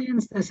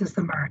Italians, this is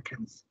the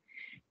Americans,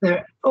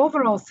 their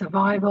overall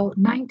survival,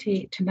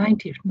 98 to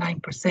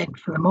 99%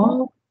 for them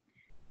all,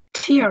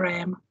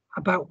 TRM,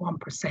 about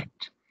 1%.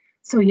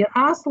 So you're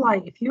as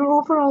like, if your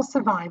overall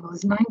survival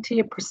is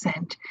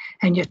 98%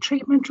 and your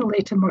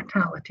treatment-related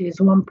mortality is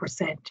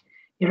 1%,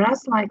 you're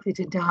as likely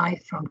to die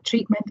from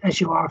treatment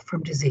as you are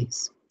from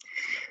disease.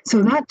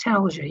 So that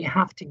tells you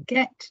have to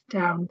get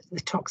down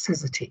the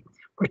toxicity,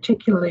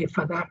 particularly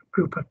for that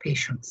group of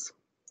patients.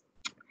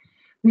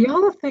 The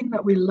other thing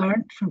that we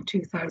learned from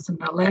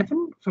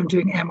 2011 from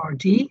doing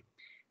MRD,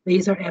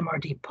 these are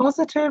MRD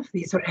positive,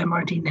 these are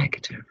MRD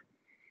negative.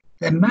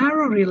 The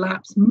marrow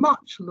relapse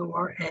much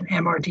lower in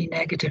MRD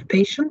negative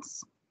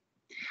patients.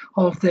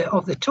 Of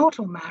the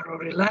total marrow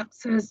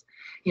relapses,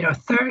 a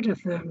third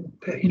of them,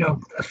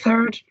 a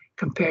third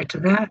compared to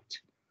that.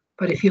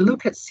 But if you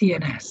look at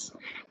CNS,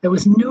 there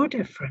was no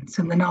difference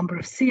in the number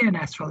of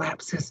CNS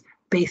relapses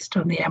based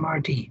on the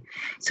MRD.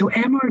 So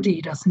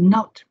MRD does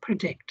not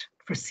predict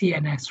for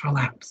CNS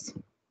relapse.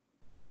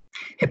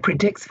 It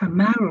predicts for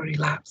marrow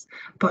relapse,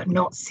 but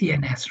not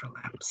CNS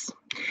relapse.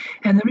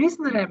 And the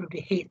reason that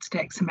everybody hates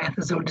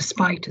dexamethasone,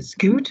 despite it's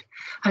good,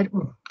 I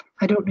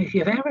don't know if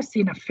you've ever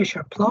seen a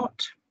Fisher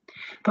plot,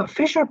 but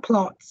Fisher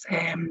plots,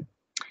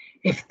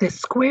 if the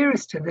square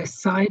is to this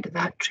side,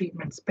 that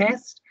treatment's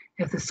best.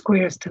 If the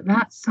square is to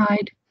that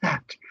side,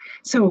 that.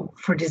 So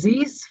for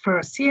disease, for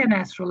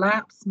CNS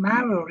relapse,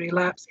 marrow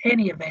relapse,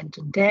 any event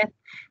in death,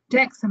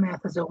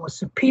 dexamethasone was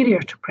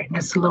superior to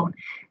prednisolone,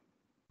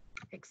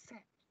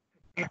 except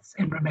deaths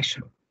in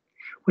remission,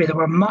 where they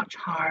were much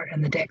higher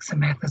in the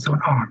dexamethasone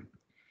arm.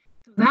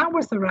 So that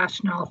was the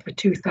rationale for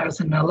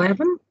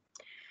 2011.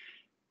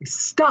 We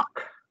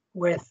stuck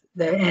with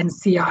the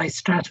NCI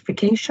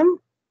stratification.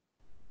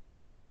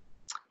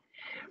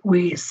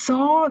 We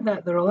saw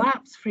that the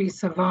relapse-free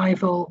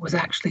survival was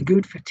actually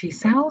good for T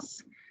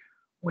cells.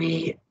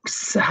 We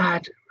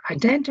had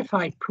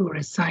identified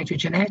poorest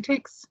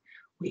cytogenetics.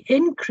 We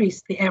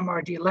increased the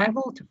MRD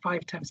level to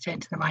 5 ×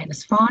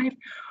 10⁻⁵,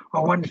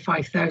 or 1 to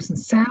 5,000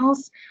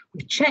 cells.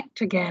 We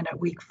checked again at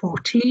week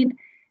 14,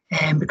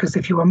 because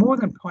if you were more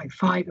than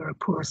 0.5, you're a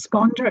poor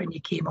responder and you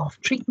came off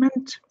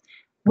treatment.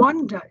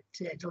 One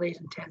delayed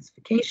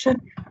intensification.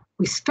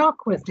 We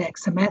stuck with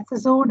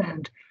dexamethasone,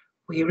 and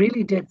we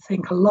really did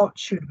think a lot,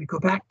 should we go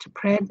back to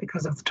pred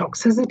because of the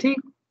toxicity?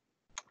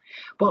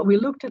 But we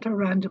looked at a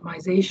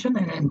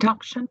randomization and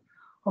induction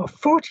of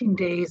 14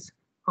 days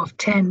of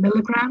 10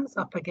 milligrams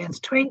up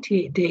against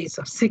 28 days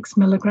of 6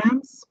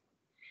 milligrams.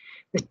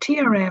 The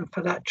TRM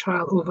for that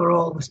trial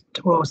overall was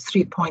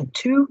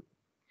 3.2,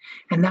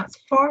 and that's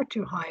far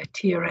too high a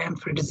TRM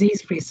for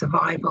disease-free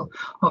survival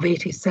of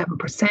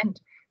 87%.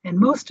 And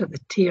most of the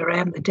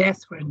TRM, the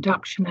deaths were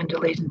induction and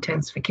delayed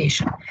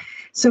intensification.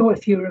 So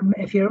if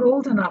you're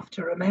old enough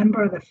to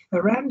remember the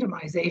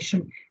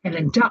randomization and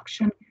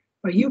induction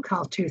for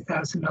UCAL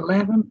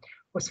 2011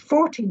 was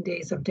 14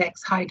 days of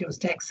high-dose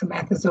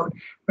dexamethasone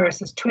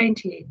versus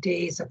 28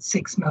 days at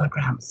 6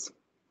 milligrams.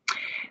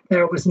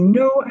 There was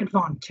no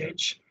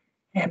advantage,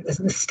 and the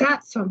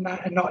stats on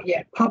that are not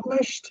yet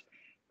published,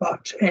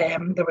 but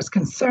there was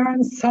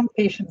concerns. Some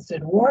patients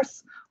did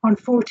worse on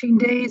 14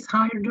 days,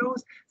 higher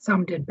dose,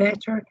 some did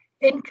better.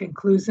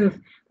 Inconclusive.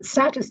 The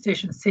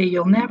statisticians say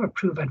you'll never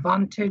prove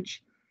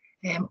advantage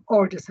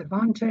or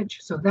disadvantage,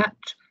 so that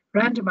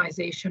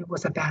randomization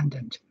was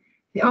abandoned.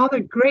 The other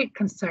great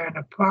concern,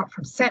 apart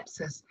from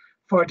sepsis,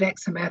 for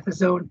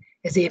dexamethasone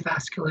is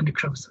avascular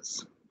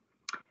necrosis.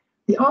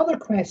 The other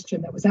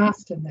question that was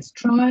asked in this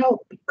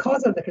trial,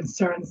 because of the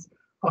concerns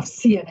of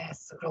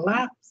CNS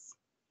relapse,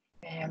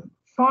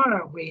 far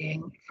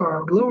outweighing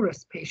for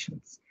low-risk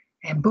patients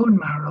and bone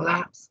marrow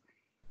relapse,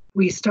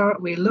 we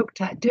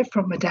looked at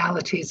different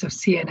modalities of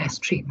CNS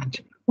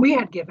treatment. We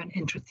had given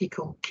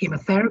intrathecal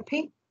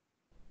chemotherapy,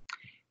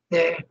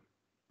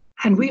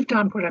 and we've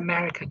done what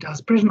America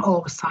does. Britain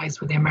always sides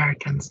with the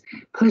Americans,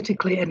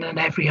 politically and in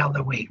every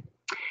other way.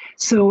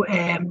 So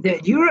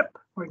Europe,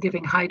 we're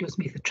giving high-dose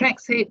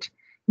methotrexate,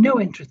 no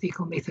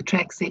intrathecal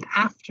methotrexate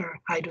after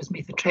high-dose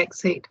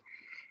methotrexate.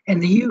 In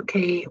the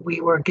UK,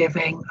 we were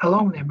giving,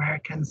 along with the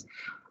Americans,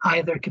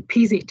 either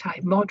Capizzi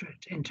type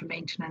moderate into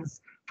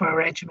maintenance for a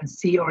regimen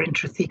C or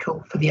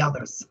intrathecal for the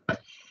others.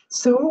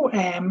 So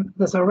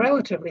there's a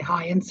relatively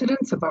high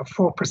incidence, about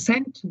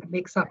 4%, and it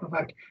makes up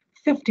about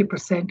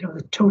 50% of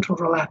the total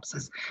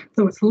relapses.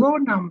 Though it's low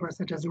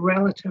numbers, it is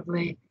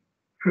relatively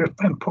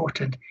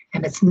important,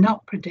 and it's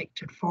not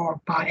predicted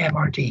for by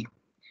MRD.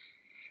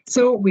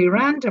 So we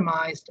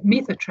randomized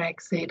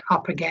methotrexate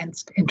up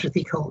against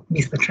intrathecal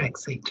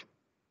methotrexate.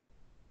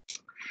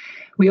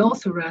 We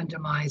also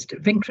randomized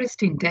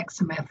vincristine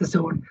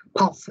dexamethasone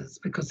pulses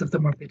because of the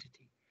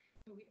morbidity.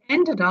 So we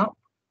ended up,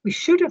 we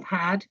should have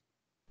had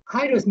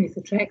high-dose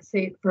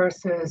methotrexate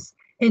versus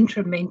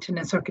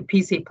intra-maintenance or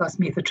Capezi plus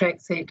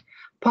methotrexate,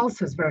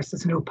 pulses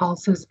versus no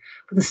pulses,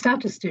 but the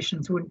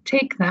statisticians wouldn't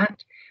take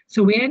that.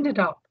 So we ended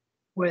up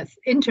with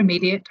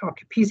intermediate or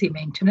Capezi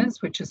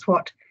maintenance, which is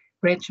what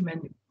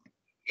regimen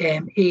A,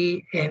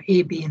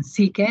 B, and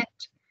C get,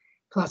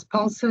 plus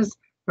pulses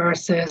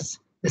versus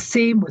the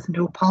same with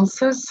no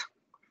pulses,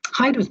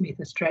 high-dose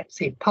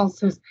methotrexate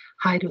pulses,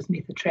 high-dose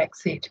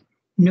methotrexate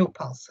no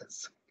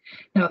pulses.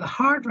 Now the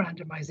hard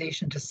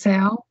randomization to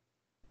sell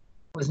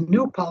was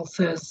no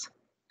pulses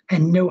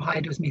and no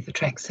high-dose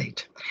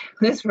methotrexate.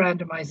 This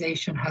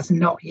randomization has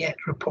not yet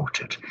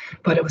reported,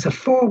 but it was a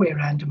 4-way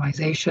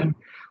randomization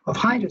of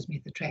high-dose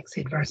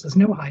methotrexate versus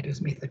no high-dose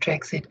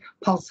methotrexate,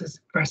 pulses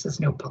versus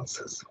no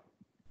pulses.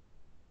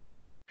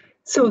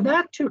 So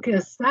that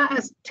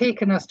has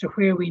taken us to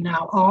where we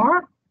now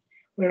are.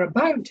 We're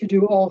about to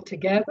do all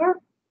together.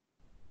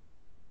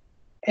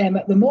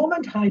 At the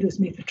moment, high-dose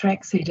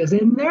methotrexate is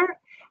in there.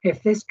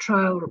 If this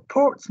trial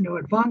reports no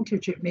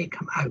advantage, it may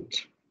come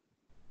out.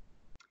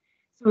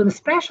 So the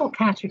special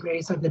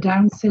categories are the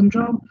Down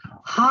syndrome,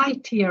 high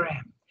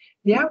TRM.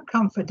 The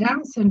outcome for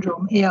Down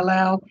syndrome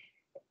ALL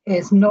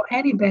is not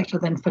any better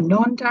than for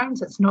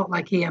non-Downs. It's not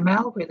like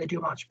AML where they do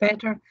much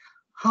better.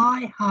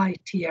 High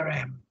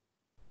TRM.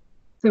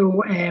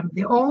 So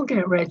they all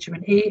get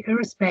regimen A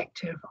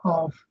irrespective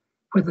of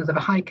whether they have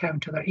a high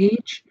count or their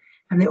age.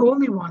 And the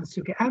only ones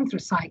who get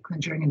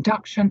anthracycline during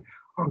induction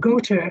or go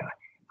to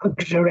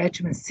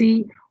regimen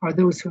C are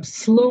those who are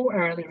slow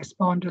early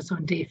responders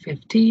on day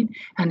 15,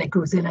 and it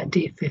goes in at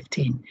day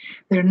 15.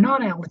 They're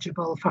not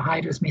eligible for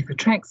high-dose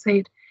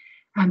methotrexate,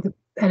 and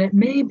it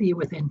may be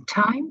within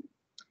time.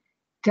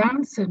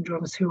 Down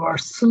syndromes who are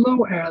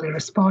slow early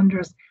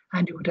responders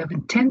and who would have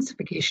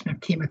intensification of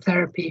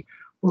chemotherapy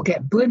will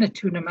get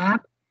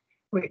blinatumomab,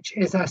 which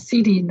is a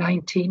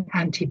CD19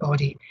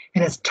 antibody,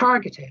 and it's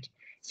targeted,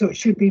 so it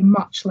should be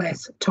much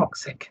less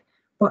toxic.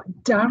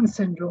 But Down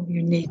syndrome,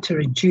 you need to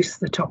reduce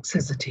the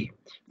toxicity.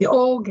 They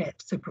all get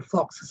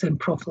ciprofloxacin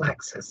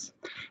prophylaxis.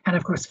 And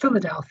of course,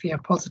 Philadelphia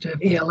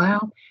positive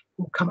ALL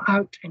will come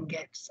out and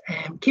get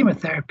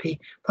chemotherapy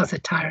plus a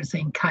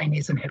tyrosine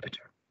kinase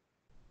inhibitor.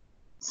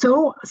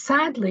 So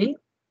sadly,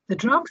 the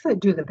drugs that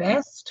do the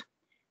best,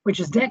 which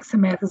is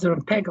dexamethasone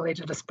and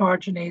pegylated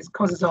asparaginase,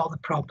 causes all the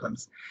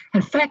problems.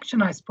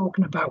 Infection I've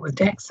spoken about with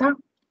Dexa.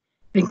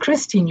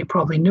 Vincristine you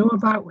probably know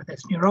about with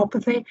its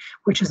neuropathy,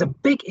 which is a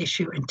big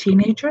issue in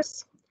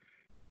teenagers.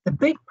 The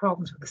big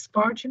problems with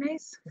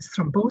asparaginase is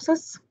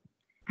thrombosis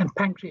and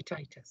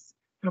pancreatitis.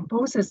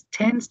 Thrombosis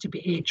tends to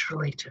be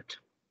age-related.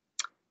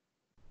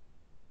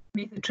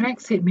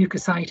 Methotrexate,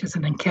 mucositis,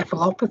 and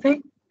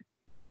encephalopathy.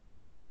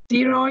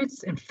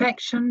 Steroids,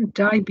 infection,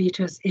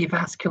 diabetes,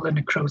 avascular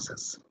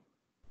necrosis.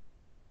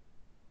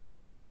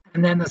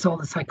 And then there's all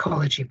the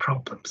psychology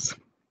problems.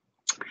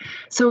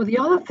 So the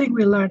other thing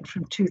we learned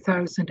from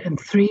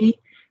 2003,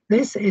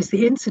 this is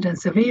the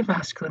incidence of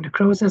avascular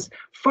necrosis,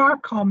 far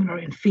commoner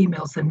in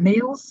females than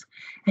males.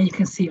 And you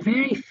can see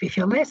if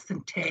you're less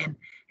than 10,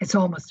 it's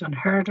almost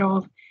unheard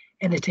of,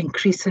 and it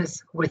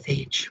increases with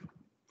age.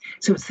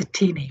 So it's the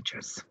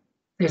teenagers.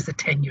 There's the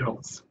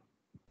 10-year-olds.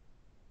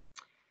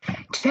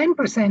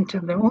 10%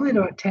 of them, only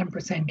about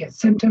 10% get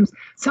symptoms.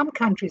 Some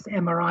countries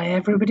MRI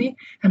everybody,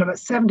 and about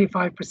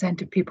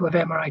 75% of people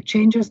have MRI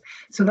changes.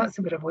 So that's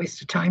a bit of a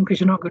waste of time because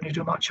you're not going to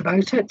do much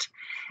about it.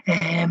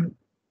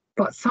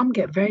 But some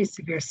get very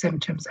severe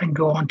symptoms and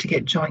go on to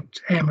get joint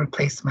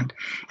replacement.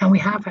 And we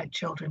have had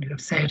children who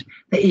have said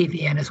the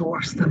AVN is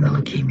worse than the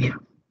leukemia.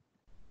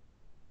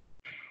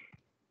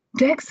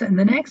 Next, in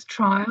the next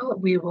trial,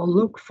 we will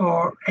look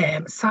for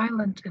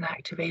silent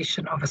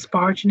inactivation of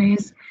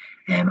asparaginase.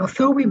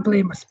 Although we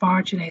blame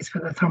asparaginase for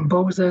the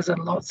thrombosis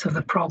and lots of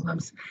the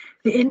problems,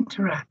 they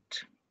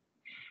interact.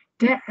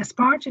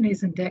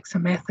 Asparaginase and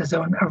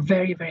dexamethasone are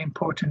very, very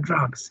important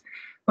drugs,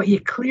 but you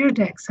clear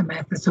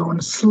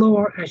dexamethasone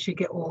slower as you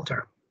get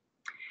older.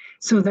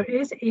 So there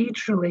is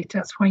age-related,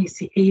 that's why you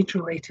see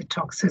age-related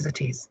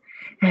toxicities.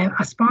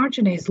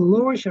 Asparaginase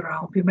lowers your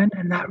albumin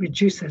and that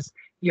reduces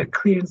your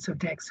clearance of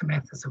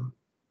dexamethasone.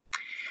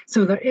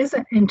 So there is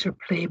an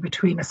interplay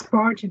between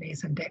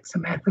asparaginase and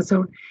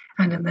dexamethasone,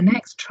 and in the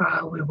next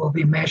trial we will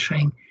be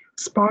measuring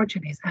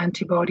asparaginase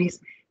antibodies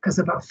because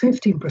about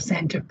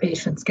 15% of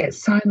patients get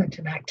silent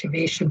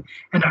inactivation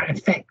and are in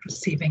fact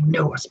receiving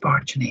no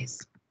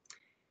asparaginase.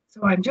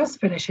 So I'm just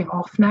finishing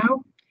off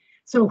now.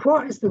 So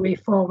what is the way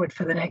forward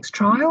for the next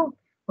trial?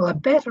 Well, a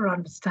better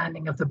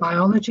understanding of the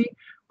biology,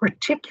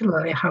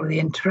 particularly how they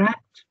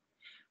interact,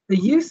 the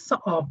use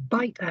of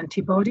BiTE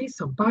antibodies,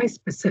 so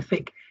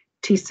bispecific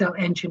T-cell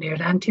engineered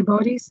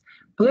antibodies,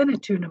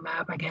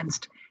 blinatumomab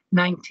against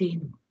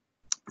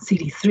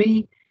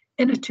 19CD3,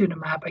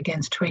 inotuzumab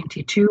against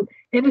 22.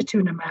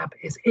 Inotuzumab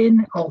is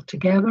in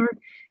altogether.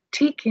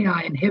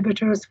 TKI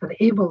inhibitors for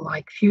the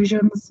able-like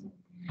fusions.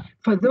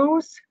 For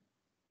those,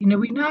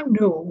 we now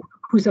know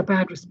who's a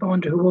bad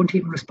responder who won't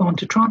even respond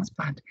to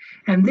transplant,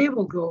 and they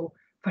will go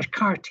for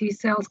CAR T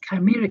cells,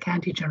 chimeric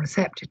antigen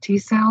receptor T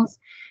cells.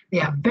 They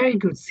have very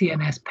good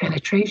CNS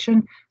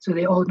penetration, so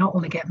they all not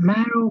only get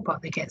marrow,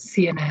 but they get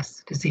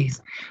CNS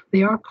disease.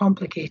 They are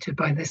complicated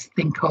by this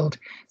thing called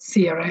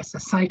CRS, a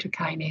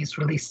cytokinase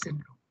release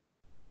syndrome.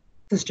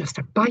 This is just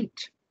a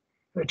BiTE,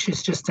 which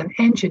is just an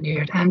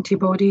engineered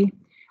antibody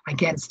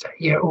against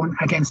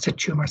a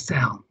tumor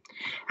cell.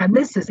 And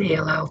this is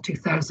ALL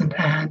 2000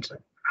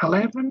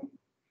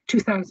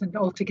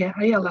 altogether,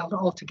 ALL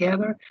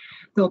altogether.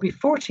 There'll be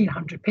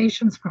 1,400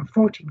 patients from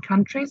 14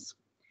 countries,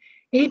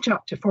 age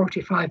up to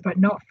 45, but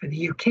not for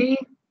the UK.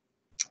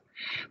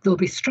 They'll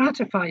be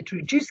stratified to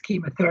reduce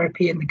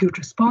chemotherapy in the good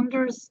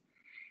responders,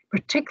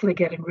 particularly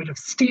getting rid of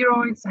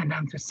steroids and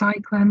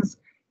anthracyclines,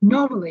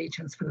 novel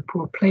agents for the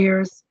poor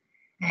players,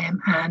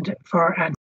 and